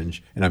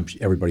syringe. And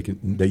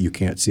that you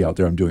can't see out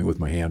there, I'm doing it with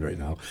my hand right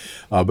now.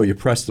 But you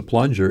press the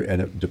plunger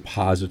and it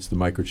deposits the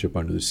microchip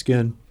under the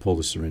skin, pull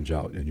the syringe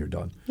out, and you're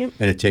done. Yep.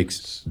 And it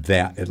takes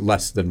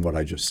less than what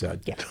I just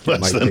said. Yeah.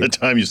 Less than the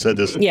time you said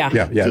this. Yeah.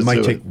 Yeah, it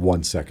might take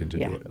 1 second to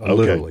do it,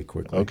 literally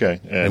quickly.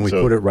 Okay. And we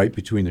put it right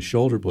between the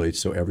shoulder blades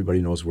so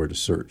everybody knows where to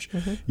search.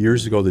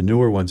 Years ago, the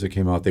newer ones that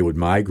came out, they would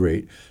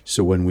migrate.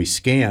 So when we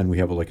scan, we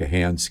have like a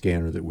hand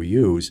scanner that we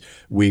use.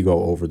 We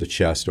go over the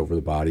chest, over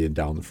the body, and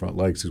down the front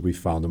legs because we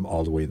found them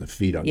all the way in the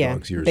feet on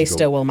dogs years ago. They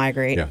still will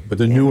migrate. Yeah, but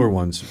the newer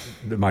ones,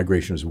 the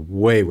migration is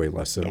way, way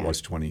less than it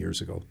was 20 years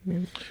ago.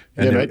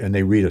 And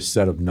they read a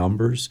set of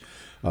numbers.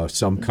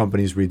 Some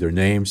companies read their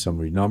names, some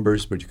read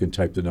numbers, but you can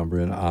type the number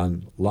in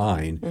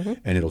online,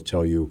 and it'll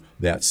tell you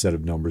that set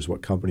of numbers,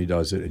 what company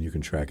does it, and you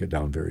can track it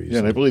down very easily. Yeah,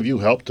 and I believe you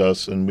helped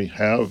us, and we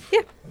have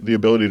the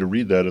ability to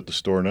read that at the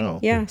store now.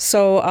 Yeah,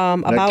 so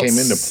that came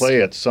into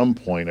play at some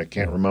point. I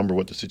can't remember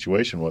what the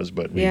situation was,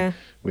 but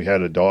we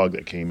had a dog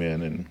that came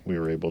in, and we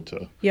were able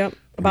to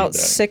About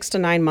 6 to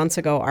 9 months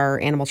ago, our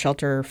animal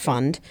shelter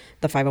fund,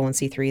 the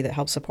 501c3 that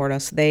helps support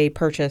us, they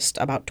purchased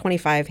about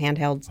 25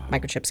 handheld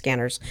microchip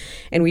scanners,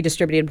 and we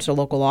distributed them to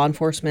local law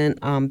enforcement,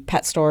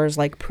 pet stores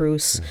like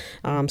Prus,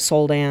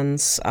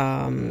 Soldan's,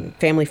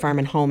 Family Farm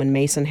and Home in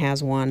Mason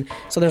has one.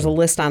 So there's a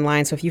list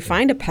online. So if you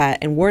find a pet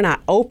and we're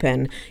not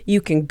open,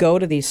 you can go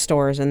to these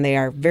stores, and they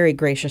are very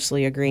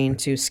graciously agreeing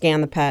to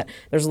scan the pet.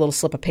 There's a little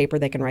slip of paper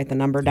they can write the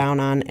number down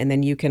on, and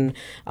then you can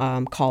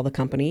call the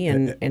company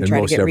and try to get reunited. And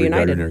most every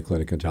veterinary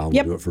clinic in town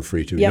will do it for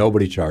free too.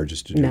 Nobody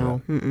charges to do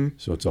that.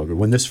 So it's all good.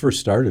 When this first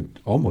started,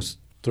 almost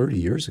 30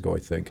 years ago, I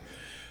think,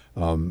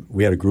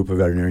 we had a group of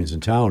veterinarians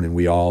in town, and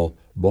we all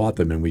bought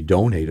them, and we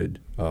donated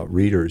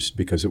readers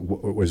because it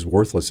was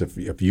worthless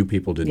if you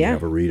people didn't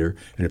have a reader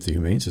and if the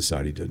Humane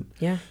Society didn't.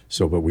 Yeah.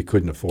 So, but we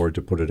couldn't afford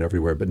to put it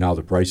everywhere. But now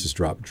the prices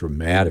dropped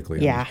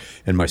dramatically. Yeah.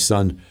 And my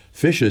son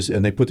fishes,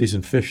 and they put these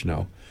in fish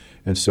now.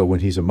 And so when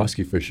he's a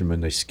musky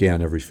fisherman, they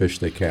scan every fish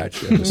they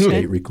catch, and the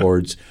state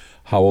records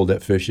how old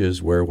that fish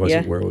is, where was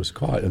it, where it was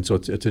caught. And so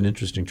it's an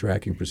interesting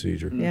tracking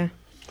procedure. Yeah.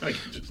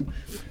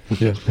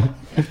 Yeah.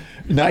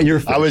 Not your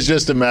fish. I was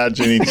just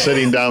imagining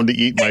sitting down to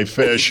eat my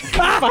fish.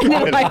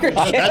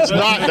 That's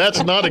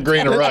not a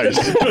grain of rice.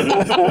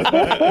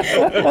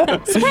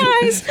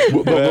 Surprise!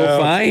 We'll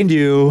find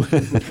you.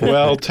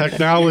 Well,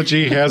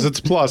 technology has its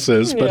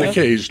pluses, but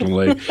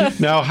occasionally.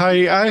 Now,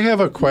 I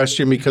have a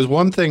question, because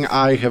one thing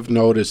I have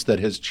noticed that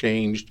has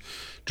changed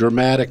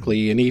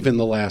dramatically, and even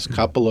the last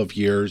couple of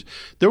years,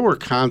 there were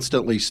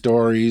constantly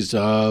stories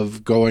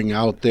of going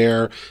out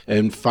there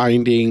and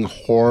finding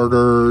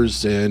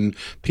hoarders and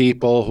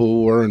people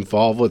who were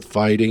involved with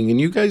fighting. And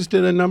you guys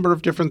did a number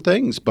of different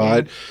things,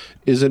 but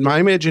is it my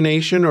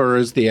imagination, or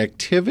is the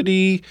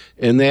activity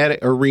in that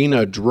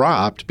arena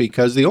dropped?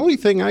 Because the only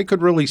thing I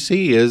could really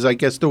see is, I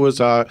guess there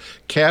was a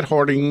cat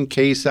hoarding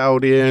case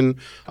out in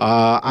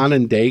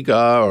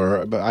Onondaga,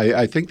 or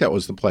I think that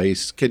was the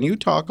place. Can you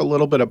talk a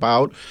little bit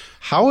about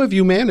how have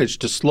you managed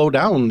to slow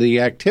down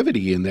the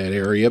activity in that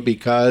area?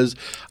 Because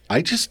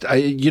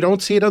you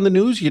don't see it on the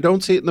news, you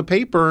don't see it in the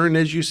paper, and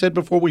as you said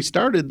before we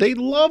started, they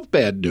love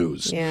bad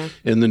news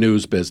in the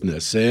news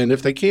business. And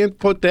if they can't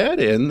put that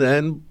in,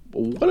 then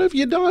what have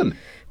you done?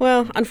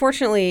 Well,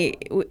 unfortunately,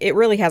 it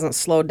really hasn't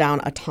slowed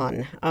down a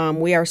ton.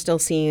 We are still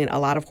seeing a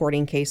lot of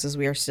hoarding cases.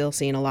 We are still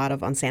seeing a lot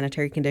of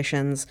unsanitary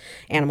conditions,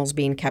 animals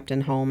being kept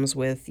in homes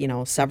with,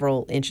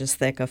 several inches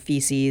thick of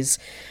feces.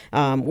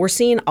 We're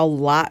seeing a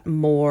lot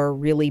more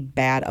really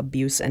bad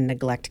abuse and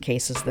neglect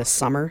cases this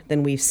summer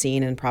than we've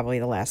seen in probably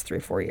the last 3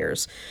 or 4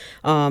 years.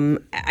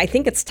 I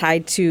think it's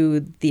tied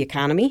to the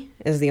economy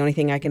is the only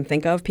thing I can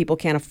think of. People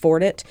can't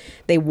afford it.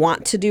 They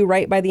want to do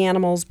right by the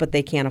animals, but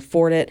they can't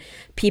afford it.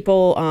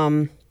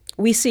 People...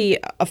 We see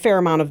a fair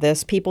amount of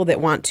this. People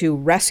that want to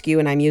rescue,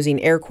 and I'm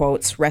using air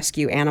quotes,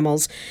 rescue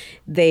animals,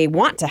 they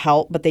want to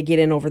help, but they get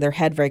in over their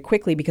head very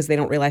quickly because they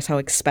don't realize how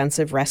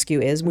expensive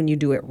rescue is when you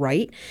do it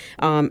right.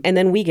 And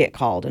then we get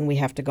called and we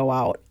have to go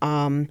out.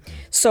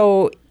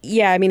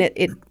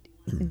 It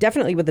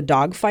definitely, with the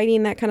dog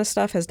fighting, that kind of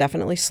stuff has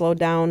definitely slowed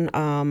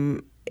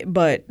down.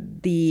 But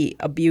the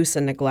abuse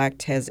and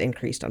neglect has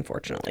increased,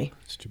 unfortunately.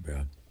 It's too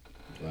bad.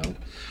 Well,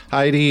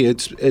 Heidi,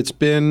 it's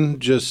been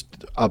just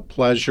a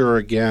pleasure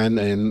again,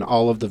 and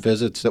all of the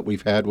visits that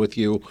we've had with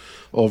you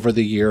over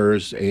the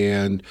years,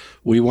 and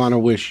we want to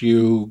wish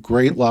you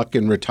great luck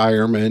in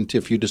retirement.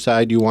 If you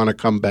decide you want to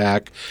come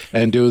back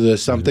and do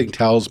this, something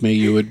tells me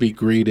you would be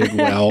greeted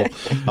well.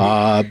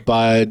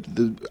 But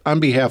on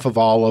behalf of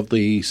all of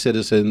the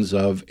citizens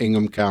of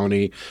Ingham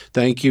County,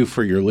 thank you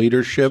for your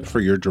leadership, for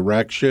your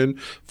direction,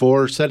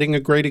 for setting a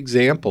great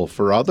example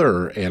for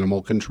other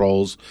animal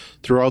controls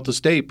throughout the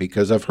state,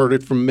 because I've heard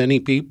it from many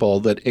people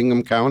that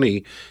Ingham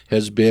County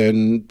has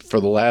been, for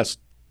the last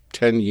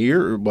 10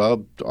 years,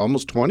 well,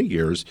 almost 20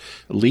 years,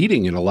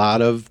 leading in a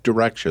lot of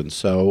directions.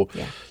 So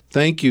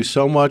thank you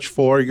so much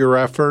for your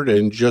effort,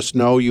 and just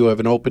know you have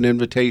an open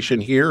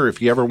invitation here.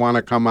 If you ever want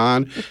to come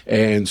on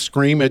and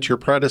scream at your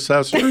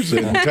predecessors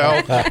and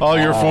tell all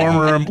your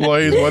former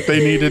employees what they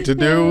needed to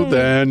do,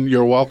 then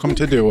you're welcome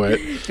to do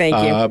it. Thank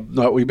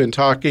you. We've been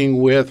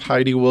talking with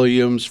Heidi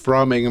Williams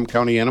from Ingham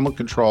County Animal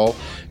Control,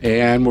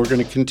 and we're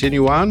going to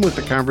continue on with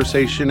the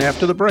conversation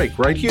after the break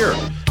right here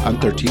on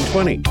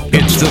 1320.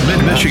 It's the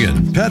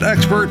Mid-Michigan Pet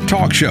Expert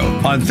Talk Show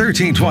on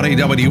 1320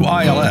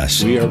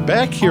 WILS. We are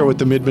back here with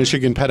the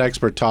Mid-Michigan Pet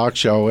Expert Talk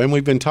Show, and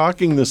we've been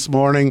talking this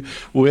morning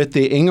with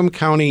the Ingham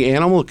County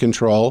Animal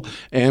Control,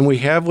 and we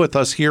have with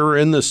us here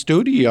in the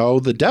studio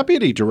the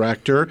Deputy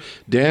Director,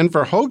 Dan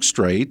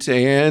Verhougstraete.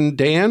 And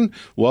Dan,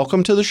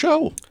 welcome to the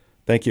show.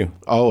 Thank you.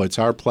 Oh, it's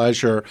our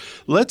pleasure.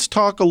 Let's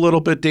talk a little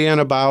bit, Dan,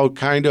 about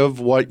kind of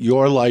what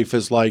your life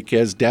is like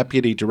as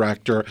Deputy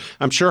Director.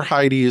 I'm sure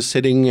Heidi is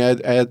sitting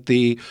at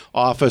the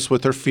office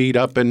with her feet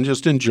up and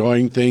just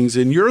enjoying things,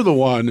 and you're the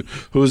one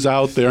who's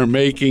out there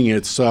making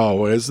it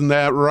so. Isn't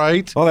that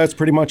right? Well, that's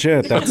pretty much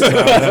it. That's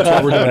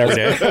what we're doing every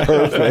day.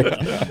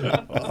 Perfect.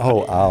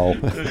 Oh,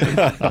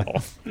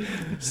 ow.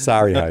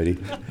 Sorry, Heidi.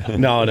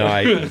 No.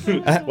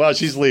 Well,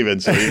 she's leaving,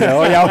 so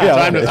yeah.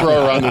 Time to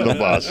throw her under the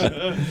bus.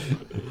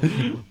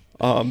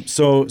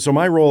 So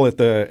my role at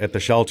the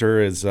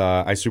shelter is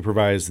I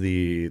supervise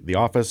the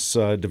office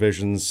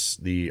divisions,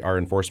 our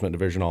enforcement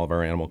division, all of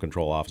our animal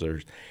control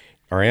officers,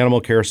 our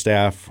animal care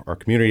staff, our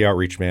community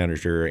outreach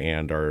manager,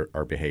 and our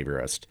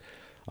behaviorist.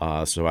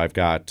 So I've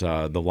got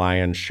the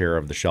lion's share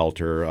of the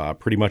shelter.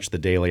 Pretty much the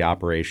daily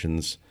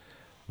operations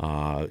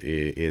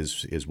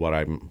is what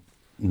I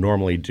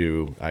normally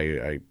do.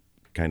 I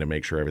kind of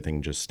make sure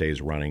everything just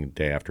stays running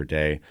day after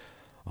day.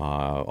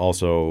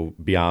 Also,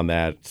 beyond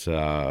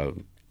that,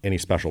 any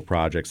special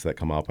projects that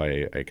come up,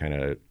 I kind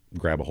of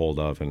grab a hold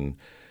of and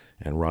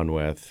run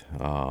with.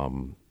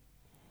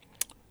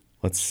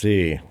 Let's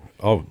see.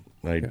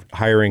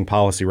 Hiring,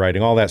 policy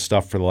writing, all that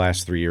stuff for the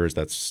last 3 years.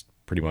 That's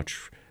pretty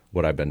much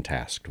what I've been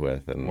tasked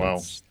with. And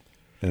wow.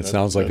 And it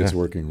sounds like it's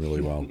working really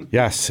well.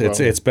 Yes,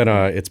 it's been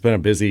a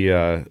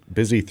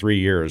busy 3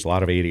 years. A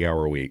lot of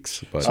 80-hour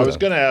weeks. But I was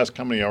going to ask,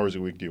 how many hours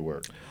a week do you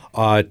work?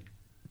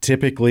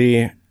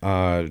 Typically,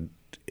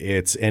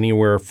 it's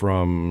anywhere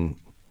from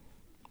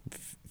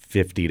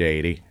 50 to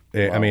 80.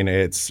 I mean,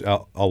 it's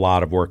a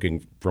lot of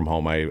working from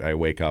home. I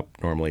wake up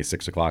normally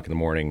 6 o'clock in the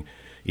morning,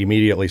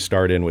 immediately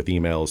start in with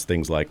emails,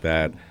 things like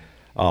that.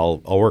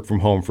 I'll work from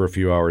home for a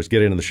few hours,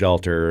 get into the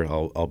shelter.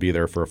 I'll be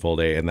there for a full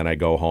day, and then I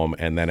go home,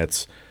 and then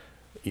it's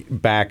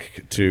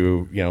back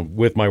to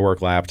with my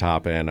work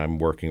laptop, and I'm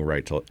working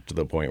right to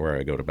the point where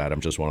I go to bed. I'm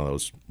just one of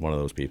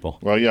those people.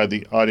 Well, yeah,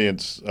 the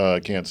audience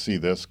can't see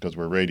this because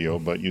we're radio,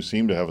 but you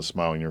seem to have a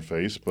smile on your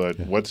face. But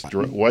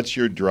what's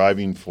your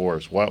driving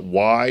force?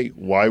 Why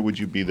would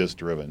you be this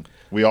driven?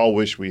 We all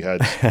wish we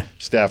had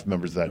staff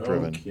members that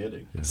driven.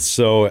 Kidding.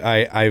 So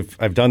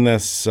I've done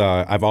this.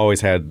 I've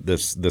always had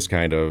this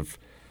kind of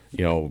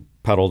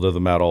pedal to the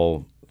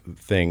metal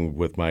thing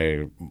with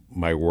my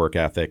work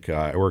ethic.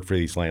 I worked for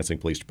the East Lansing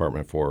Police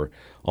Department for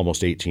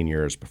almost 18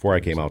 years before I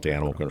came out to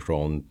Animal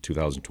Control in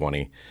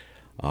 2020.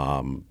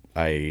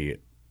 I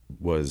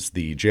was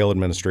the jail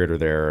administrator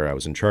there. I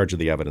was in charge of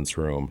the evidence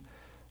room.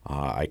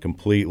 I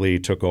completely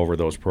took over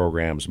those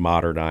programs,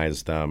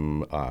 modernized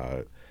them,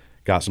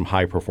 got some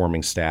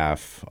high-performing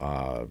staff,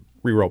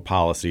 rewrote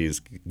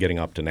policies, getting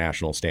up to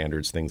national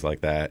standards, things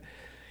like that.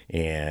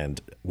 And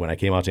when I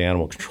came out to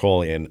Animal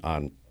Control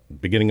on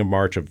beginning of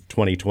March of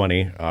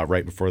 2020,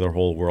 right before the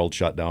whole world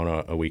shut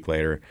down a week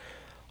later,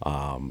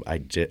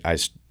 I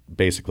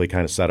basically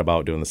kind of set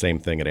about doing the same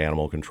thing at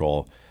Animal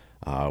Control.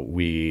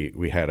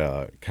 We had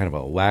a kind of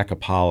a lack of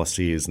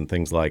policies and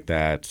things like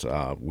that.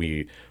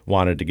 We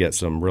wanted to get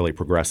some really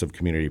progressive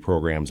community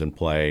programs in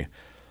play.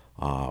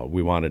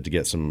 We wanted to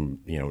get some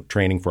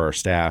training for our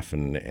staff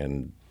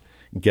and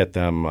get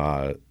them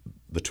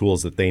the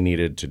tools that they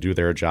needed to do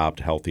their job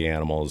to help the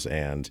animals,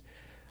 and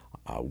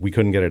we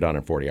couldn't get it done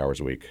in 40 hours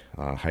a week.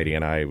 Heidi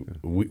and I,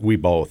 we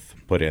both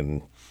put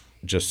in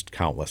just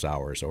countless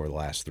hours over the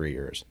last 3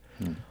 years.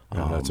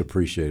 That's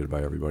appreciated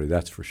by everybody,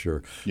 that's for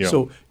sure. Yeah.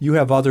 So you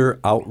have other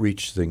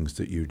outreach things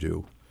that you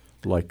do,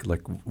 like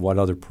what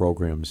other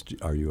programs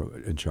are you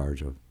in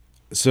charge of?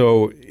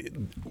 So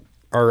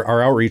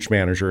our outreach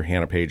manager,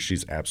 Hannah Page,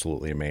 she's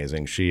absolutely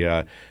amazing.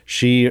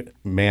 She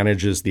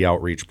manages the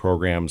outreach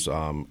programs.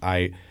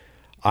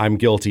 I'm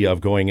guilty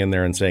of going in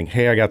there and saying,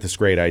 "Hey, I got this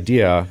great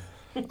idea.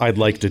 I'd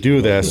like to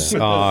do this,"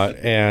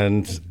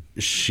 and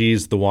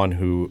she's the one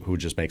who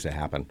just makes it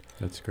happen.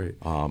 That's great.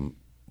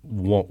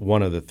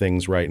 One of the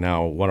things right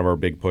now, one of our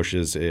big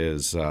pushes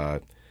is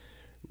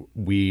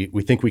we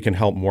think we can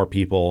help more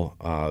people.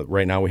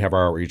 Right now, we have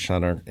our outreach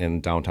center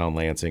in downtown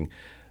Lansing,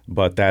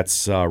 but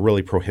that's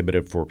really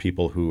prohibitive for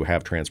people who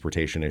have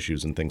transportation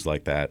issues and things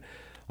like that.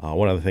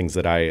 One of the things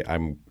that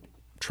I'm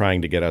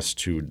trying to get us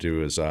to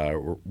do is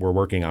we're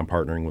working on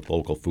partnering with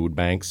local food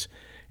banks,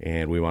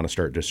 and we want to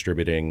start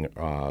distributing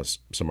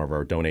some of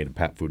our donated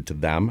pet food to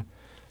them,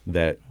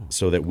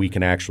 so that we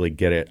can actually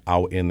get it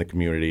out in the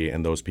community,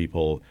 and those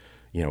people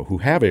who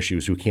have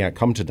issues who can't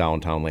come to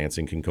downtown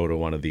Lansing can go to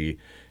one of the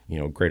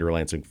Greater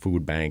Lansing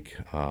Food Bank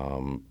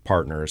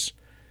partners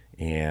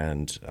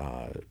and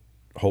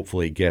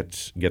hopefully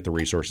get the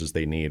resources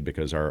they need,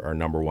 because our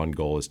number one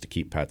goal is to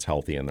keep pets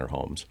healthy in their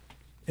homes.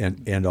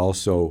 And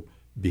also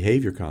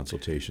behavior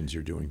consultations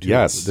you're doing too.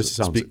 Yes. This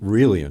sounds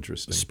really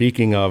interesting.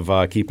 Speaking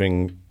of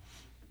keeping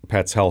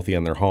pets healthy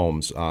in their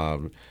homes,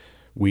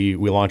 we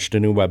launched a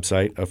new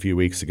website a few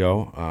weeks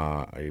ago.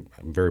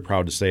 I'm very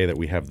proud to say that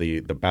we have the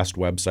best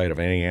website of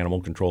any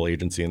animal control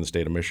agency in the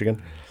state of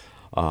Michigan.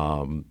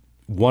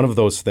 One of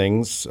those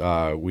things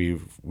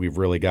we've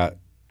really got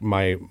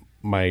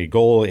my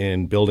goal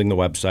in building the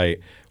website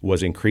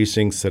was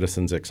increasing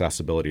citizens'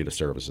 accessibility to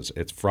services.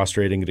 It's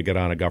frustrating to get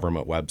on a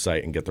government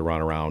website and get the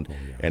runaround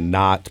and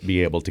not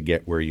be able to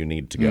get where you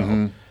need to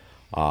go.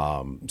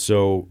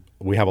 So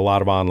we have a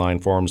lot of online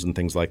forums and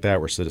things like that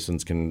where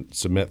citizens can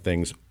submit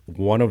things.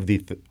 One of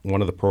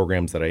the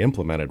programs that I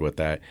implemented with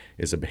that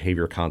is a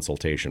behavior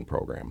consultation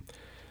program.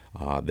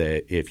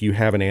 That if you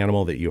have an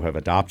animal that you have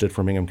adopted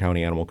from Ingham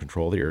County Animal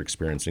Control that you're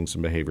experiencing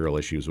some behavioral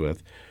issues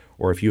with,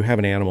 or if you have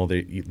an animal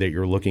that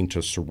you're looking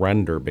to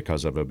surrender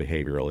because of a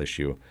behavioral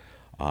issue,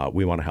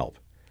 we want to help.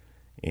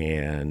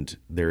 And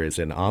there is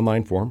an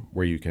online form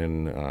where you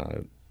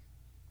can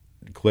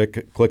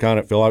click on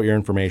it, fill out your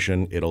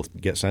information. It'll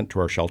get sent to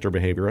our shelter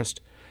behaviorist,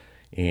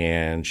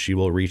 and she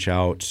will reach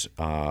out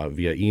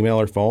via email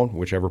or phone,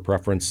 whichever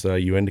preference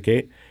you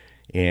indicate,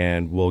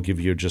 and we'll give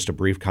you just a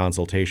brief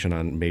consultation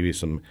on maybe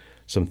some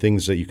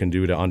things that you can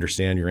do to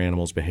understand your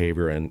animal's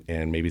behavior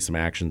and maybe some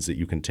actions that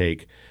you can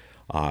take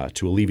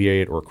to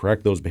alleviate or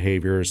correct those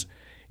behaviors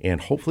and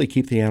hopefully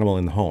keep the animal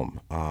in the home,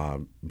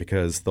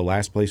 because the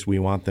last place we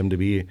want them to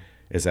be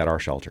is at our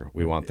shelter.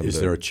 We want them. Is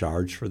there a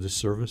charge for this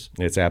service?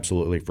 It's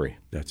absolutely free.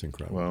 That's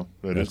incredible. Well,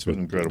 That's is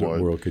incredible.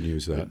 The world could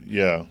use that.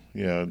 Yeah.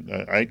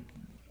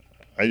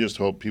 I just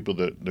hope people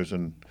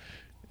that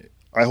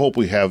I hope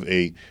we have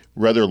a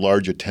rather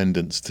large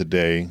attendance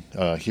today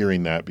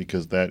hearing that,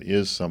 because that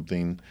is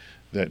something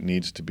that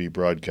needs to be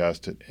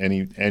broadcast at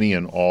any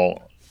and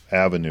all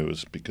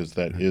avenues, because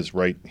that is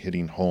right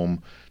hitting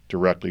home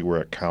directly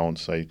where it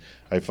counts.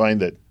 I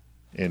find that,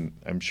 and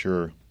I'm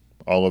sure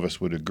all of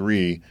us would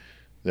agree,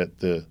 that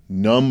the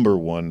number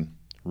one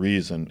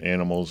reason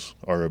animals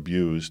are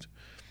abused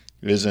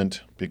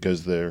isn't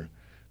because they're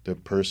the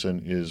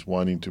person is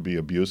wanting to be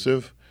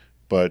abusive,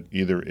 but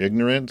either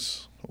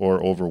ignorance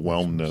or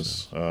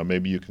overwhelmedness.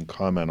 Maybe you can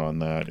comment on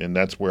that. And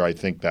that's where I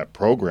think that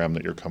program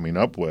that you're coming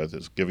up with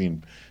is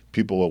giving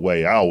people a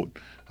way out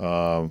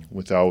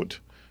without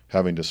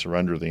having to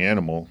surrender the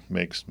animal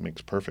makes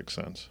perfect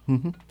sense.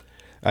 Mm-hmm.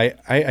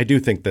 I do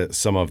think that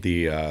some of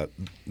the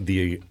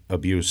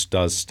abuse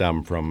does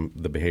stem from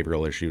the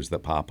behavioral issues that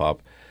pop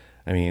up.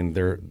 I mean,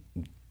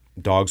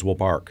 dogs will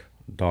bark.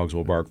 Dogs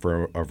will bark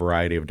for a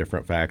variety of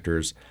different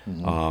factors.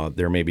 Mm-hmm.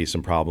 There may be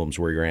some problems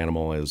where your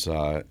animal is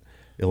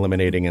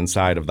eliminating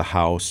inside of the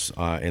house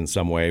in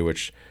some way,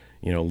 which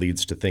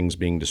leads to things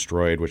being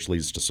destroyed, which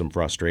leads to some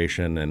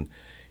frustration,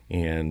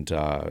 and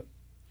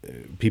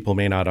people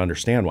may not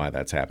understand why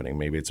that's happening.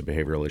 Maybe it's a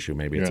behavioral issue,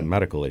 maybe it's a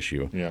medical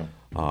issue. Yeah.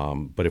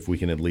 But if we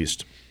can at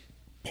least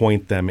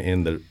point them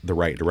in the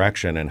right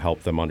direction and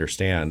help them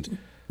understand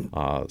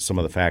some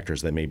of the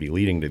factors that may be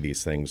leading to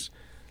these things,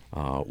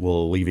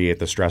 will alleviate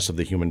the stress of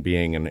the human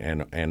being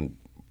and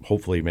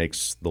hopefully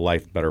makes the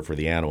life better for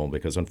the animal.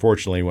 Because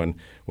unfortunately,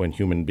 when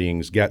human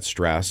beings get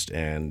stressed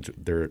and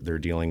they're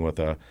dealing with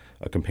a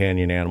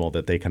companion animal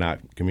that they cannot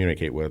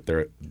communicate with,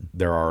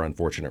 there are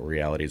unfortunate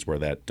realities where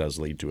that does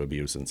lead to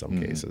abuse in some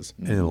cases.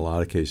 And in a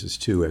lot of cases,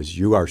 too, as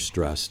you are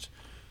stressed,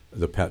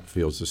 the pet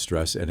feels the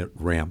stress and it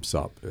ramps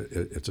up.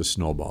 It's a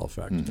snowball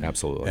effect. Mm-hmm.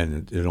 Absolutely.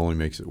 And it only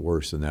makes it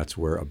worse, and that's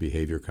where a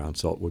behavior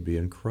consult would be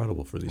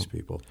incredible for these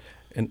people.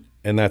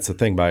 And that's the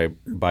thing,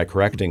 by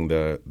correcting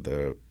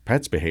the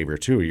pet's behavior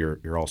too,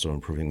 you're also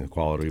improving the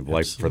quality of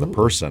life for the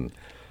person.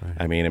 Right.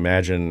 I mean,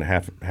 imagine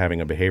having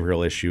a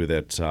behavioral issue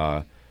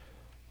that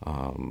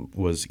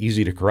was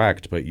easy to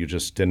correct, but you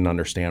just didn't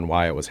understand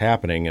why it was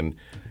happening,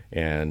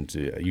 and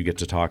you get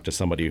to talk to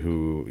somebody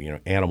who,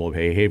 animal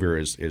behavior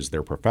is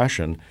their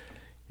profession,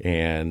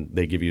 and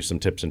they give you some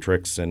tips and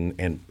tricks,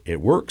 and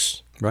it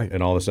works. Right.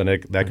 And all of a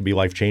sudden, that could be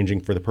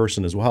life-changing for the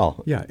person as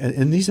well. Yeah,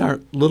 and these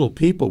aren't little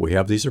people we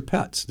have. These are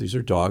pets. These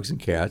are dogs and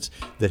cats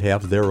that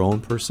have their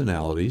own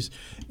personalities,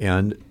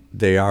 and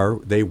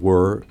they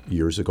were,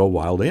 years ago,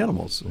 wild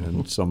animals. Mm-hmm.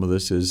 And some of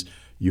this is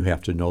you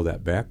have to know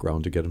that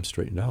background to get them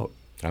straightened out.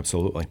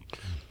 Absolutely.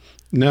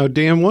 Now,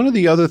 Dan, one of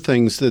the other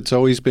things that's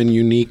always been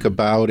unique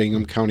about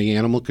Ingham County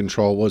Animal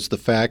Control was the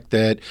fact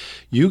that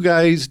you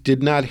guys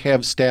did not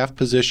have staff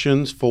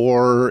positions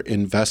for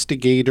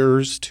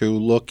investigators to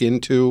look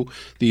into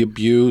the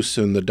abuse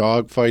and the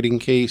dog fighting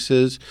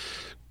cases.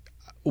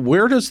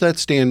 Where does that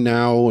stand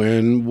now,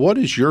 and what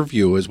is your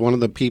view as one of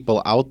the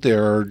people out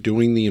there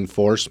doing the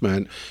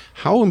enforcement?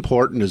 How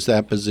important is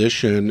that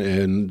position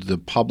and the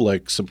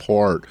public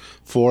support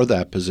for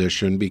that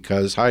position?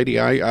 Because, Heidi,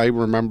 I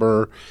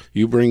remember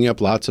you bringing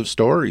up lots of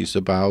stories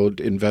about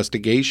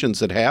investigations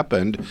that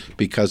happened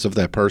because of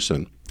that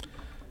person.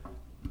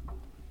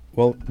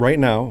 Well, right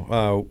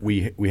now,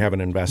 we have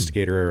an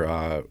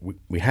investigator.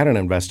 We had an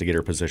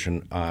investigator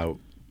position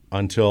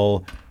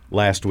until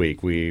last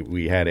week.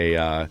 We had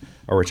a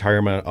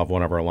retirement of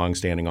one of our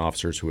longstanding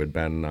officers who had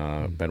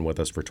been with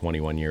us for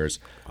 21 years.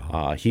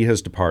 He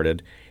has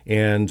departed,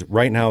 and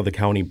right now the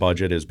county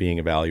budget is being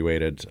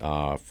evaluated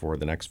for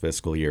the next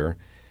fiscal year,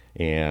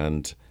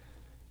 and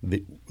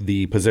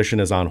the position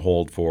is on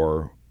hold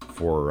for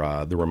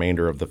the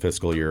remainder of the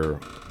fiscal year,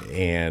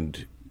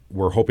 and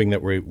we're hoping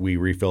that we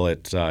refill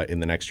it in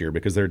the next year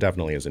because there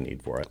definitely is a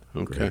need for it.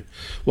 Okay. Great.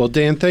 Well,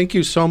 Dan, thank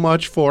you so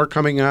much for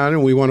coming on,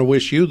 and we want to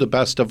wish you the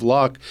best of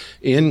luck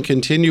in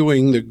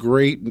continuing the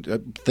great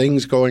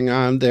things going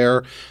on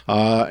there.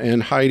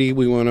 And Heidi,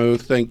 we want to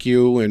thank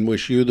you and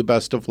wish you the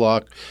best of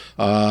luck.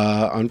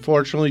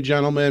 Unfortunately,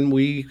 gentlemen,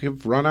 we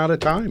have run out of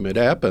time. It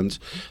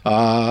happens.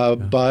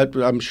 But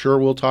I'm sure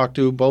we'll talk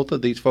to both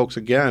of these folks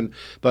again.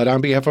 But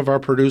on behalf of our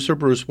producer,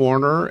 Bruce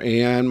Warner,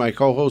 and my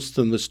co-hosts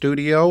in the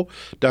studio,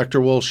 Dr.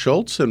 Will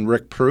Schultz and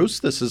Rick Pruce,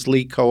 this is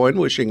Lee Cohen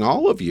wishing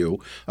all of you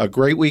a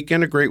great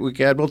weekend, a great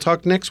weekend. We'll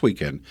talk next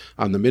weekend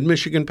on the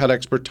Mid-Michigan Pet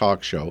Expert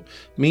Talk Show.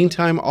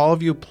 Meantime, all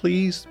of you,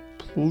 please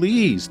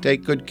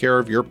take good care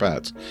of your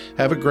pets.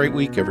 Have a great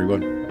week,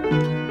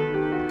 everyone.